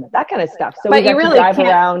signs and that kind of stuff. So we got to drive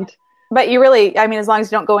around. But you really, I mean, as long as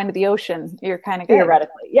you don't go into the ocean, you're kind of good.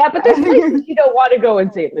 Theoretically. Yeah, but there's places you don't want to go in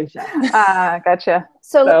St. Lucia. Gotcha.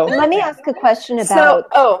 So let me ask a question about...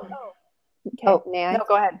 Okay. Oh, may I? No,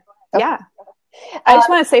 go ahead. Okay. Yeah. I just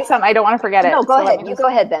want to say something. I don't want to forget it. No, go ahead. You go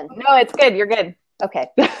ahead then. No, it's good. You're good. Okay.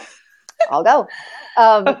 I'll go.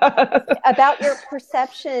 About your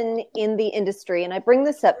perception in the industry, and I bring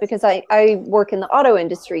this up because I work in the auto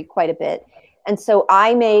industry quite a bit. And so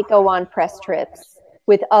I may go on press trips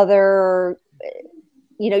with other,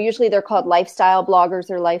 usually they're called lifestyle bloggers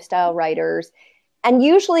or lifestyle writers. And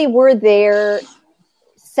usually we're there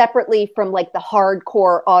separately from like the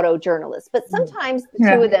hardcore auto journalists, but sometimes the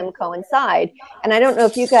two of them coincide. And I don't know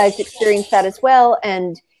if you guys experience that as well.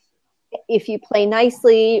 And if you play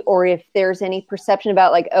nicely, or if there's any perception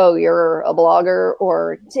about like, oh, you're a blogger,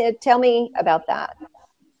 or tell me about that.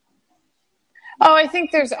 Oh, I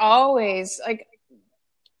think there's always, like,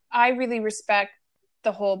 I really respect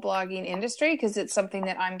the whole blogging industry because it's something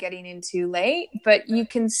that I'm getting into late, but you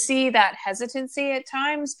can see that hesitancy at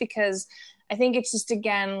times because I think it's just,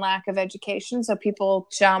 again, lack of education. So people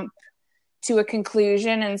jump to a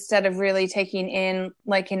conclusion instead of really taking in,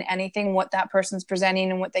 like in anything, what that person's presenting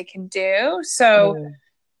and what they can do. So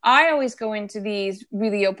I always go into these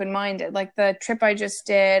really open-minded. Like the trip I just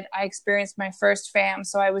did, I experienced my first fam.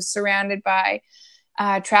 So I was surrounded by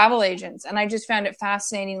travel agents, and I just found it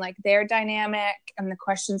fascinating, like their dynamic and the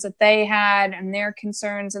questions that they had and their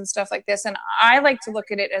concerns and stuff like this. And I like to look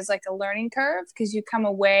at it as like a learning curve, because you come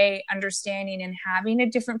away understanding and having a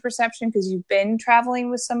different perception because you've been traveling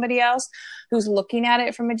with somebody else who's looking at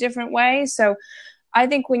it from a different way. So I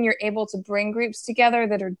think when you're able to bring groups together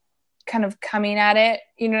that are kind of coming at it,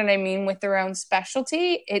 you know what I mean, with their own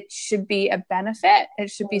specialty, it should be a benefit. It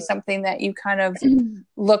should be something that you kind of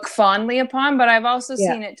look fondly upon. But I've also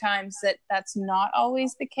seen at times that that's not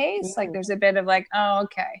always the case. Like there's a bit of like, oh,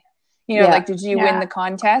 okay, you know, like, did you win the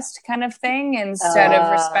contest kind of thing, instead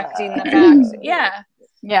of respecting the fact. Yeah.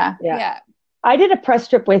 I did a press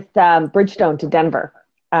trip with Bridgestone to Denver.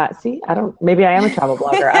 Maybe I am a travel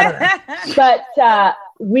blogger. I don't know. But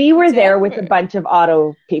we were there with a bunch of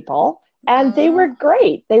auto people, and they were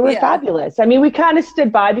great. They were fabulous. I mean, we kind of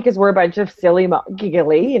stood by because we're a bunch of silly,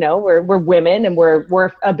 giggly, you know, we're women, and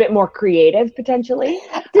we're a bit more creative potentially.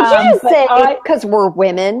 Did you just say because we're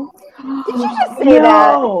women? Did you just say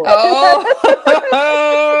that?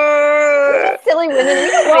 Silly women.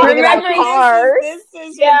 We don't about cars.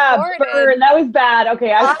 Burn. That was bad.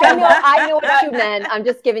 Okay, I know what you meant. I'm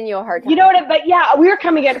just giving you a hard time. You know what? But yeah, we were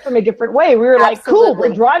coming at it from a different way. We were like, cool,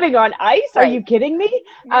 we're driving on ice. Are you kidding me?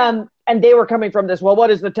 And they were coming from this, well, what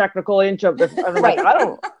is the technical inch of this? Like, I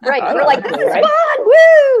don't. We're like, this is fun.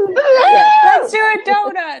 Woo! Let's do a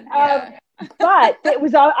donut. But it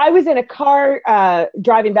was, I was in a car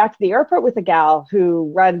driving back to the airport with a gal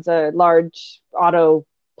who runs a large auto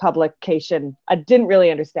publication. I didn't really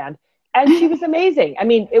understand. And she was amazing. I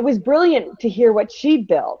mean, it was brilliant to hear what she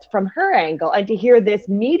built from her angle, and to hear this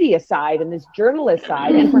media side and this journalist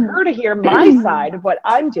side, and for her to hear my side of what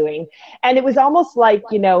I'm doing. And it was almost like,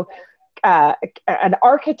 you know, an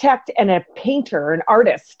architect and a painter, an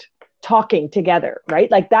artist, talking together,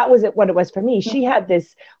 right? Like that was what it was for me. She had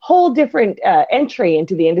this whole different entry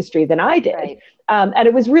into the industry than I did. Right. And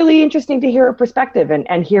it was really interesting to hear her perspective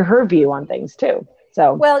and hear her view on things too.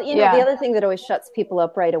 So, well, you know, the other thing that always shuts people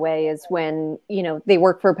up right away is when, you know, they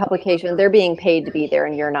work for a publication, they're being paid to be there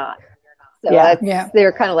and you're not. So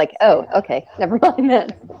they're kind of like, oh, okay, never mind then.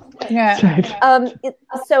 The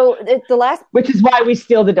last, which is why we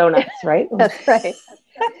steal the donuts, right? That's right.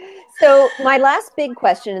 So my last big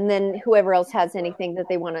question, and then whoever else has anything that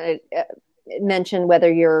they want to mention, whether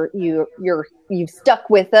you've stuck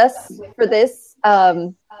with us for this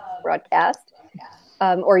broadcast,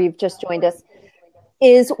 or you've just joined us,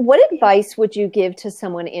 is what advice would you give to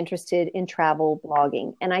someone interested in travel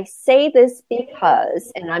blogging? And I say this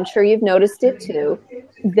because, and I'm sure you've noticed it too,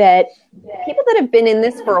 that people that have been in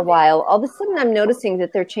this for a while, all of a sudden I'm noticing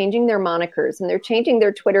that they're changing their monikers and they're changing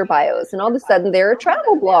their Twitter bios, and all of a sudden they're a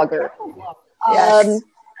travel blogger. Yes.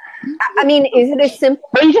 I mean, is it as simple?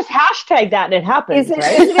 But you just hashtag that and it happens, Is it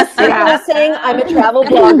as simple as saying I'm a travel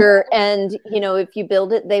blogger and, you know, if you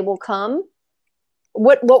build it, they will come?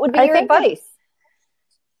 What would be your advice?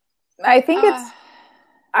 I think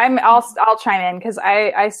I'll chime in because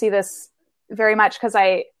I see this very much because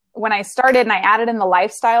when I started and I added in the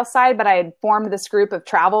lifestyle side, but I had formed this group of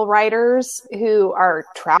travel writers who are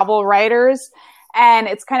travel writers. And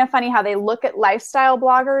it's kind of funny how they look at lifestyle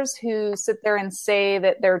bloggers who sit there and say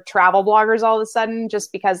that they're travel bloggers all of a sudden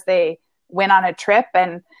just because they went on a trip.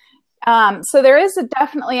 And so there is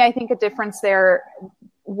definitely, I think, a difference there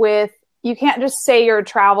with, you can't just say you're a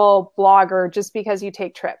travel blogger just because you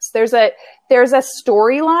take trips. There's a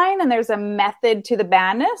storyline and there's a method to the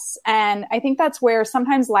madness. And I think that's where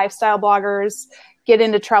sometimes lifestyle bloggers get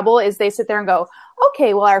into trouble, is they sit there and go,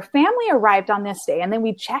 okay, well, our family arrived on this day and then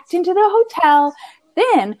we checked into the hotel.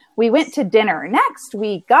 Then we went to dinner. Next,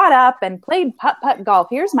 we got up and played putt-putt golf.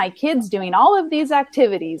 Here's my kids doing all of these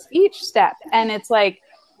activities, each step. And it's like,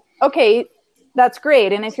 okay, that's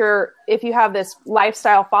great. And if you have this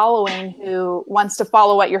lifestyle following who wants to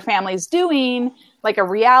follow what your family's doing, like a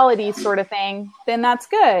reality sort of thing, then that's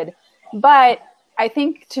good. But I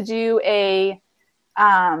think to do to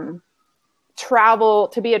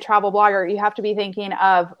be a travel blogger, you have to be thinking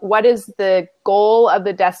of what is the goal of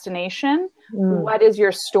the destination? What is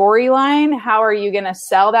your storyline? How are you going to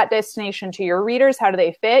sell that destination to your readers? How do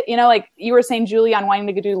they fit? You know, like you were saying, Julie, on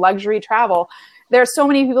wanting to do luxury travel. There are so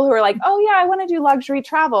many people who are like, oh yeah, I want to do luxury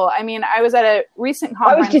travel. I mean, I was at a recent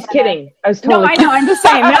conference. I was just kidding. I was totally No, I know. I'm just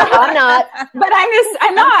saying. No, I'm not. But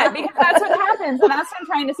I'm not, because that's what happens. And that's what I'm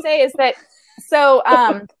trying to say is that, so,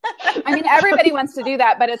 I mean, everybody wants to do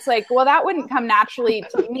that, but it's like, well, that wouldn't come naturally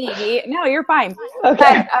to me. No, you're fine.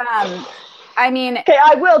 Okay. But, I mean, okay,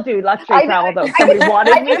 I will do luxury travel though. If somebody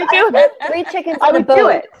wanted me to do it. 3 chickens I in a would do boat.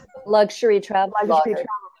 it. Luxury travel.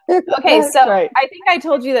 okay, so Right. I think I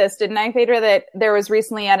told you this, didn't I, Fadra, that there was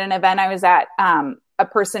recently at an event I was at, a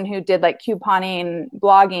person who did like couponing,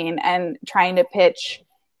 blogging, and trying to pitch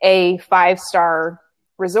a 5-star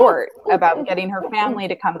resort about getting her family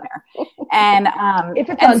to come there. And If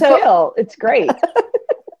it's on sale, it's great.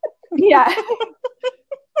 Yeah.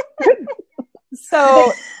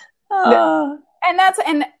 So,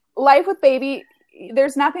 and life with baby,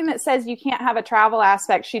 there's nothing that says you can't have a travel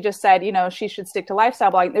aspect. She just said, you know, she should stick to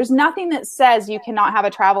lifestyle blogging. There's nothing that says you cannot have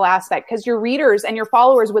a travel aspect, because your readers and your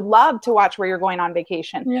followers would love to watch where you're going on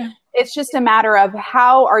vacation. Yeah. It's just a matter of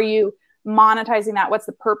how are you monetizing that? What's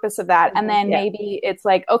the purpose of that? And then maybe it's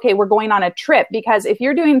like, okay, we're going on a trip, because if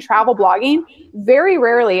you're doing travel blogging, very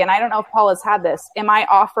rarely, and I don't know if Paula's had this, am I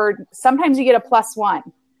offered, sometimes you get a +1.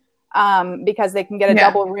 Because they can get a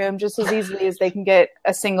double room just as easily as they can get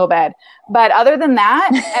a single bed. But other than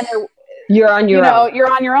that, and you're on your own. You're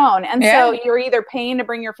on your own. And so you're either paying to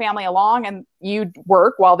bring your family along and you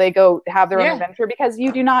work while they go have their own adventure, because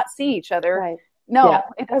you do not see each other. Right. No,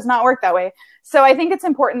 it does not work that way. So I think it's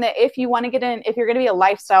important that if you want to get in, if you're going to be a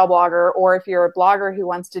lifestyle blogger, or if you're a blogger who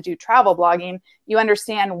wants to do travel blogging, you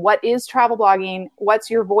understand what is travel blogging, what's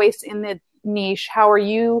your voice in the niche, how are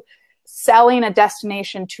you selling a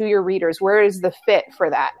destination to your readers, where is the fit for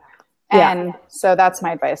that? And so that's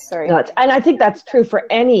my advice. Sorry. And I think that's true for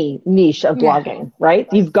any niche of blogging, right?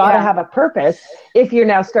 You've got to have a purpose if you're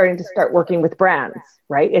now starting to start working with brands,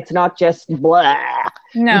 right? It's not just blah.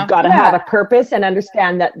 No. You've got to have a purpose and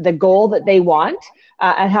understand that the goal that they want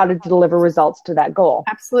and how to deliver results to that goal.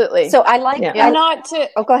 Absolutely. So I like not to.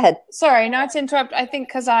 Oh, go ahead. Sorry, not to interrupt. I think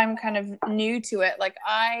because I'm kind of new to it, like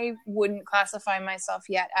I wouldn't classify myself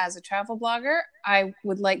yet as a travel blogger. I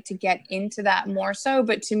would like to get into that more so.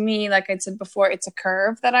 But to me, like I said before, it's a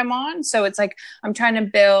curve that I'm on. So it's like I'm trying to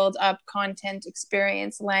build up content,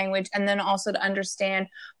 experience, language, and then also to understand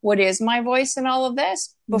what is my voice in all of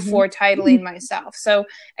this before titling myself. So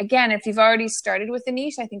again, if you've already started with a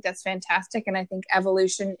niche, I think that's fantastic. And I think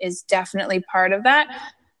evolution is definitely part of that.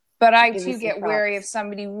 But I too get wary if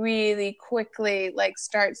somebody really quickly like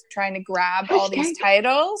starts trying to grab all these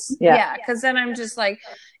titles. Yeah. Cause then I'm just like,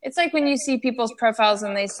 it's like when you see people's profiles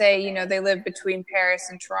and they say, you know, they live between Paris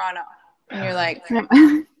and Toronto. And you're like,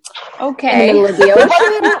 okay. In the middle of the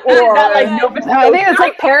ocean, or like Nova Scotia? I think it's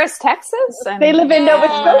like Paris, Texas. They live in Nova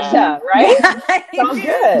Scotia, right? Sounds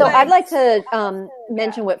good. So I'd like to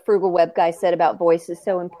mention what Frugal Web Guy said about voice is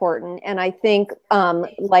so important. And I think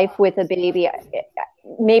life with a baby,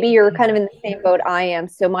 maybe you're kind of in the same boat I am.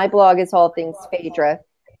 So my blog is All Things Fadra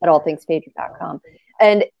at allthingsfadra.com.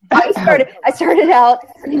 And I started out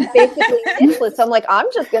basically nicheless. I'm like, I'm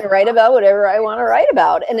just going to write about whatever I want to write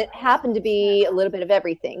about. And it happened to be a little bit of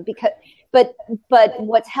everything but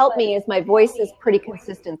what's helped me is my voice is pretty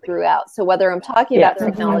consistent throughout. So whether I'm talking about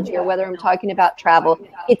technology or whether I'm talking about travel,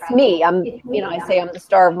 it's me. I say I'm the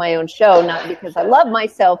star of my own show, not because I love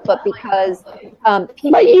myself, but because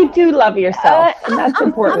people. But you do love yourself, and that's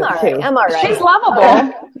important too. I'm all right. She's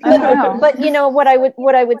lovable. But you know what I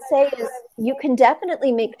would say is you can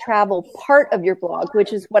definitely make travel part of your blog,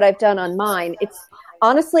 which is what I've done on mine. It's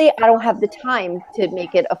honestly, I don't have the time to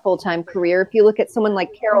make it a full-time career. If you look at someone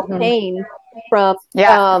like Carol Payne from,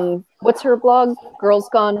 what's her blog? Girl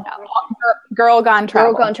Gone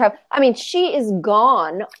Travel. I mean, she is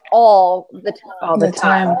gone all the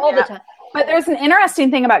time. But there's an interesting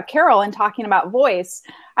thing about Carol and talking about voice.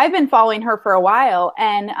 I've been following her for a while,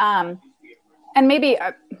 and maybe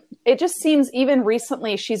it just seems even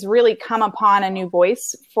recently she's really come upon a new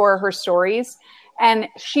voice for her stories. And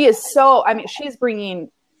she is she's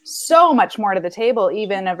bringing so much more to the table,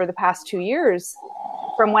 even over the past 2 years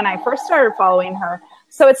from when I first started following her.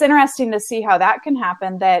 So it's interesting to see how that can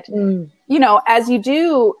happen, that, you know, as you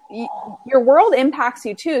do, your world impacts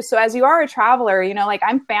you too. So as you are a traveler, you know, like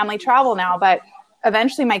I'm family travel now, but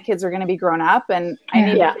eventually my kids are going to be grown up, and I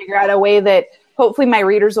need to figure out a way that hopefully my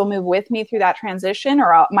readers will move with me through that transition,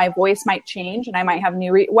 or my voice might change and I might have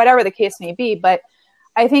new, whatever the case may be. But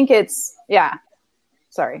I think it's,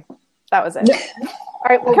 sorry, that was it. All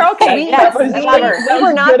right. Well, okay. We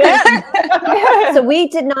were not. So we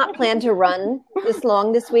did not plan to run this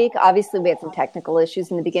long this week. Obviously, we had some technical issues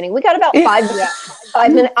in the beginning. We got about 5 minutes.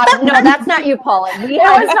 5 minutes. No, that's not you, Paula. We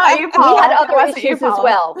had other issues as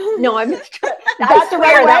well. No, that's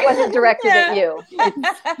rare. That wasn't directed at you.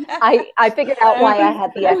 I figured out why I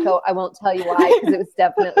had the echo. I won't tell you why, because it was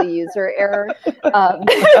definitely user error.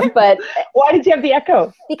 But why did you have the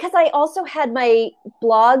echo? Because I also had my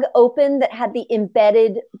blog open that had the embedded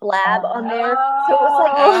BLAB on there, so it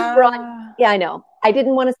was like yeah, I know. I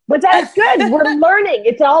didn't want to, but that's good. We're learning.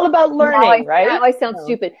 It's all about learning, right? Now I sound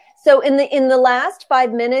stupid. So in the last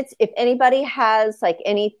 5 minutes, if anybody has like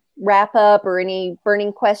any wrap up or any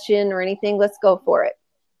burning question or anything, let's go for it.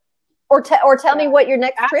 Or tell me what your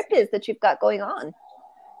next trip is that you've got going on.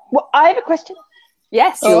 Well, I have a question.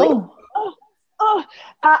 Yes, Julie.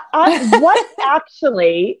 What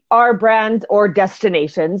actually are brands or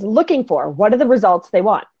destinations looking for? What are the results they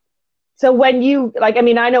want? So when you, like, I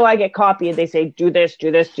mean, I know I get copy and they say, do this,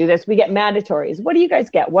 do this, do this. We get mandatories. What do you guys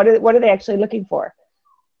get? What are they actually looking for?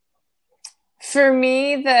 For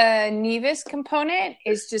me, the Nevis component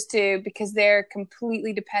is just because they're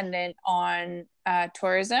completely dependent on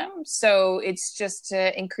tourism. So it's just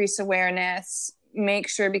to increase awareness, make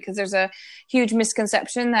sure, because there's a huge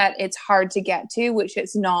misconception that it's hard to get to, which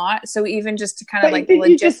it's not. So even just to kind of like did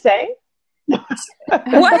you just say?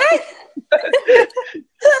 What?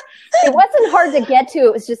 It wasn't hard to get to.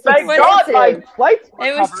 It was just my God, my flights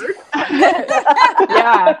were covered.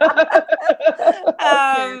 Yeah.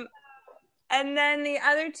 And then the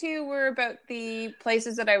other two were about the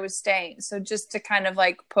places that I was staying. So just to kind of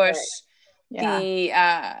like push the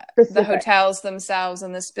hotels themselves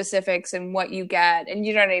and the specifics and what you get, and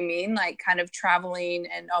you know what I mean, like kind of traveling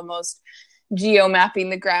and almost geo mapping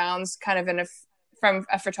the grounds, kind of from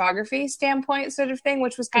a photography standpoint, sort of thing,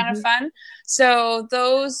 which was kind of fun. So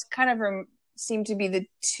those kind of seem to be the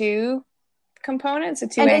two components, the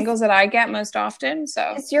two angles that I get most often.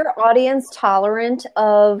 So is your audience tolerant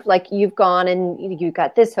of, like, you've gone and you've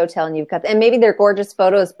got this hotel and you've got, and maybe they're gorgeous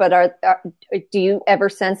photos, but do you ever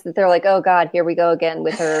sense that they're like, oh God, here we go again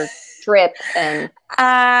with her trip? And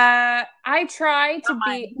I try to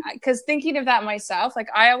be, because thinking of that myself, like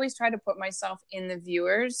I always try to put myself in the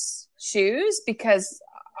viewer's shoes, because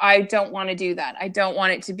I don't want to do that. I don't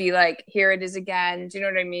want it to be like, here it is again. Do you know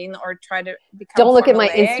what I mean? Or try to become Don't look formulaic. at my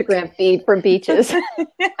Instagram feed from beaches.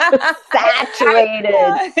 Saturated.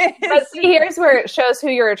 But see, here's where it shows who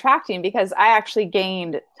you're attracting, because I actually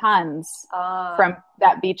gained tons from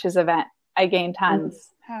that beaches event. I gained tons.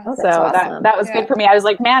 Oh, so awesome. that was good for me. I was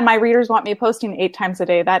like, man, my readers want me posting 8 times a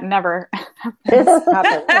day. That never happened. It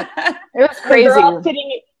was crazy.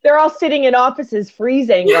 They're all sitting in offices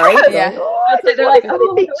freezing, right? Yeah. They're like,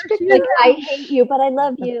 I hate you, but I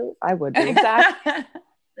love you. I would be. Exactly.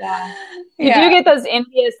 Yeah. You do get those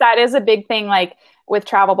envious. That is a big thing. Like with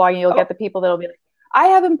travel blogging, you'll get the people that'll be like, I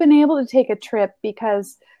haven't been able to take a trip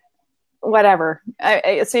because whatever.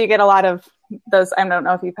 So you get a lot of those. I don't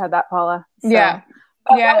know if you've had that, Paula. So. Yeah.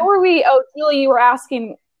 What were we? Oh, Julie, you were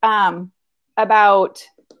asking about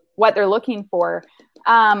what they're looking for.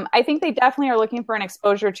 I think they definitely are looking for an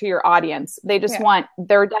exposure to your audience. They just want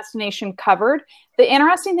their destination covered. The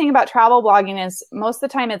interesting thing about travel blogging is most of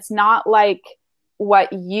the time it's not like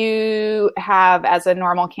what you have as a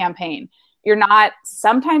normal campaign. You're not,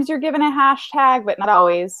 sometimes you're given a hashtag, but not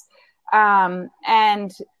always.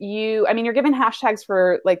 And you're given hashtags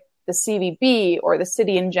for like the CVB or the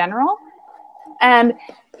city in general. And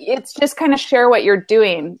it's just kind of share what you're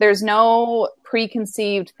doing. There's no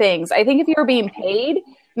preconceived things. I think if you were being paid,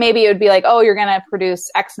 maybe it would be like, oh, you're going to produce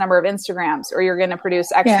X number of Instagrams, or you're going to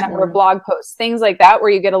produce X number of blog posts, things like that, where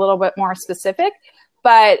you get a little bit more specific.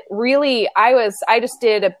 But really, I just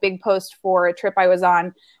did a big post for a trip I was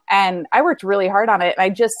on, and I worked really hard on it. And I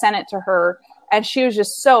just sent it to her, and she was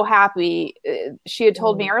just so happy. She had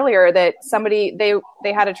told me earlier that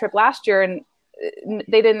they had a trip last year and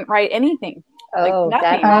they didn't write anything. Oh, like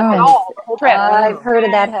nothing that happens. at all, the whole trip. I've heard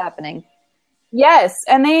of that happening. Yes.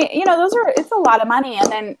 And it's a lot of money. And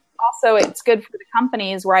then also it's good for the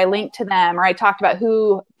companies where I link to them, or I talked about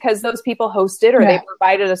because those people hosted or they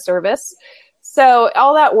provided a service. So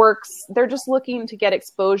all that works. They're just looking to get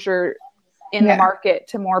exposure in the market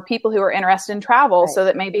to more people who are interested in travel, so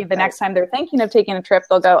that maybe the next time they're thinking of taking a trip,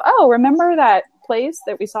 they'll go, oh, remember that place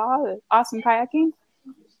that we saw, the awesome kayaking?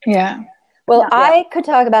 Yeah. Well, I could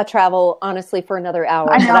talk about travel honestly for another hour,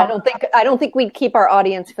 but I don't think we'd keep our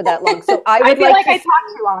audience for that long. So I feel like I talked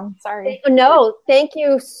too long. Sorry. No, thank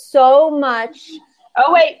you so much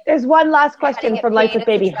Oh wait, there's one last How do question you from get Life paid with as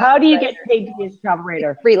a Baby. travel How do you writer? get paid to be a travel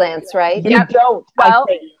writer? Freelance, right? You don't. Well,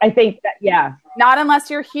 I think that, yeah. Not unless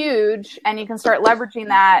you're huge and you can start leveraging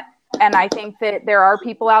that. And I think that there are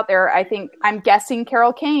people out there. I'm guessing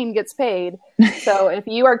Carol Kane gets paid. So if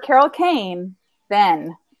you are Carol Kane,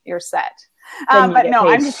 then you're set. But no,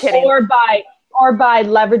 I'm just kidding. Or by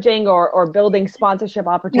leveraging or building sponsorship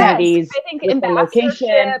opportunities. Yes, I think with the location,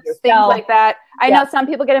 ambassadorships, things like that. I know some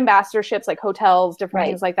people get ambassadorships, like hotels, different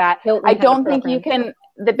things like that. I don't think you can.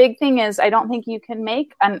 The big thing is, I don't think you can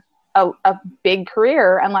make a big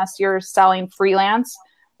career unless you're selling freelance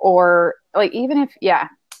or like even if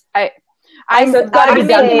I'm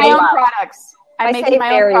making my own products. I'm making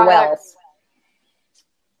my own products.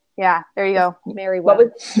 Yeah, there you go. Very well.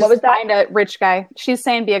 What was that? Find a rich guy. She's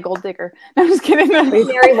saying be a gold digger. No, I'm just kidding.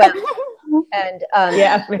 Very well. And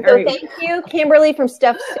so thank you, Kimberly from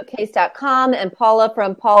stuffsuitcase.com and Paula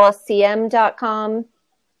from paulacm.com.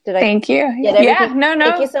 Did I Thank you. get everything? No.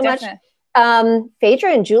 Thank you so definitely. much.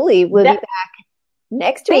 Phaedra and Julie will be back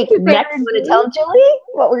next week. You want to tell Julie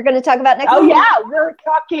what we're going to talk about next week? Oh, yeah. We're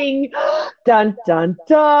talking, dun, dun,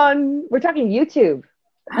 dun. We're talking YouTube.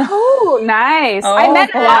 Oh, nice. Oh, I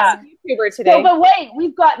met a last YouTuber today. No, but wait,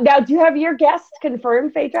 now, do you have your guest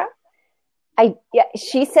confirmed, Phaedra?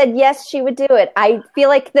 She said yes, she would do it. I feel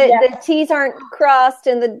like the T's aren't crossed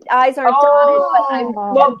and the I's aren't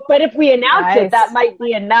dotted. But if we announce it, that might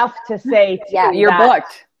be enough to say you're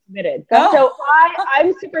booked. Committed. Oh. So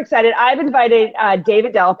I'm super excited. I've invited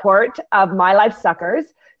David Delaporte of My Life Suckers.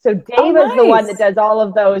 So Dave is the one that does all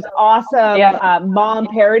of those awesome mom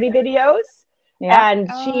parody videos. Yeah. And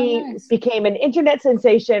she became an internet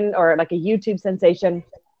sensation or like a YouTube sensation.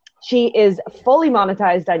 She is fully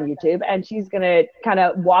monetized on YouTube, and she's going to kind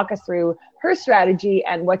of walk us through her strategy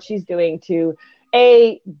and what she's doing to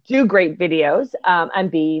A, do great videos, and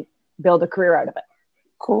B, build a career out of it.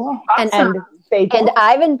 Cool. Awesome. And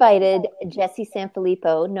I've invited Jessie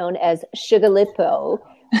Sanfilippo, known as Sugarlippo.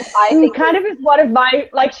 I think kind of is one of my,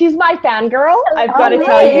 like, she's my fangirl. I've got to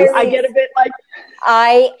tell you, I get a bit like.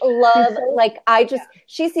 I love,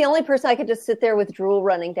 she's the only person I could just sit there with drool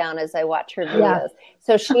running down as I watch her videos. Yeah.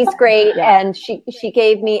 So she's great. And she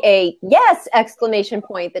gave me a yes exclamation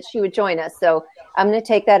point that she would join us. So I'm going to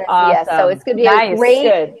take that as a yes. So it's going to be a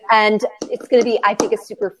great, and it's going to be, I think, a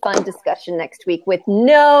super fun discussion next week with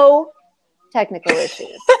no technical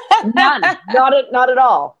issues. None. Not at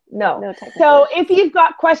all. No. So if you've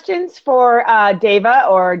got questions for Dava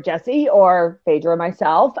or Jessie or Phaedra or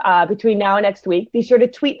myself between now and next week, be sure to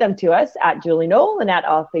tweet them to us at Julie Nowell and at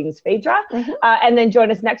All Things Phaedra. Mm-hmm. And then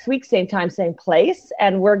join us next week, same time, same place.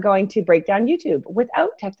 And we're going to break down YouTube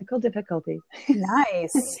without technical difficulties.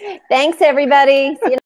 Nice. Thanks, everybody. See you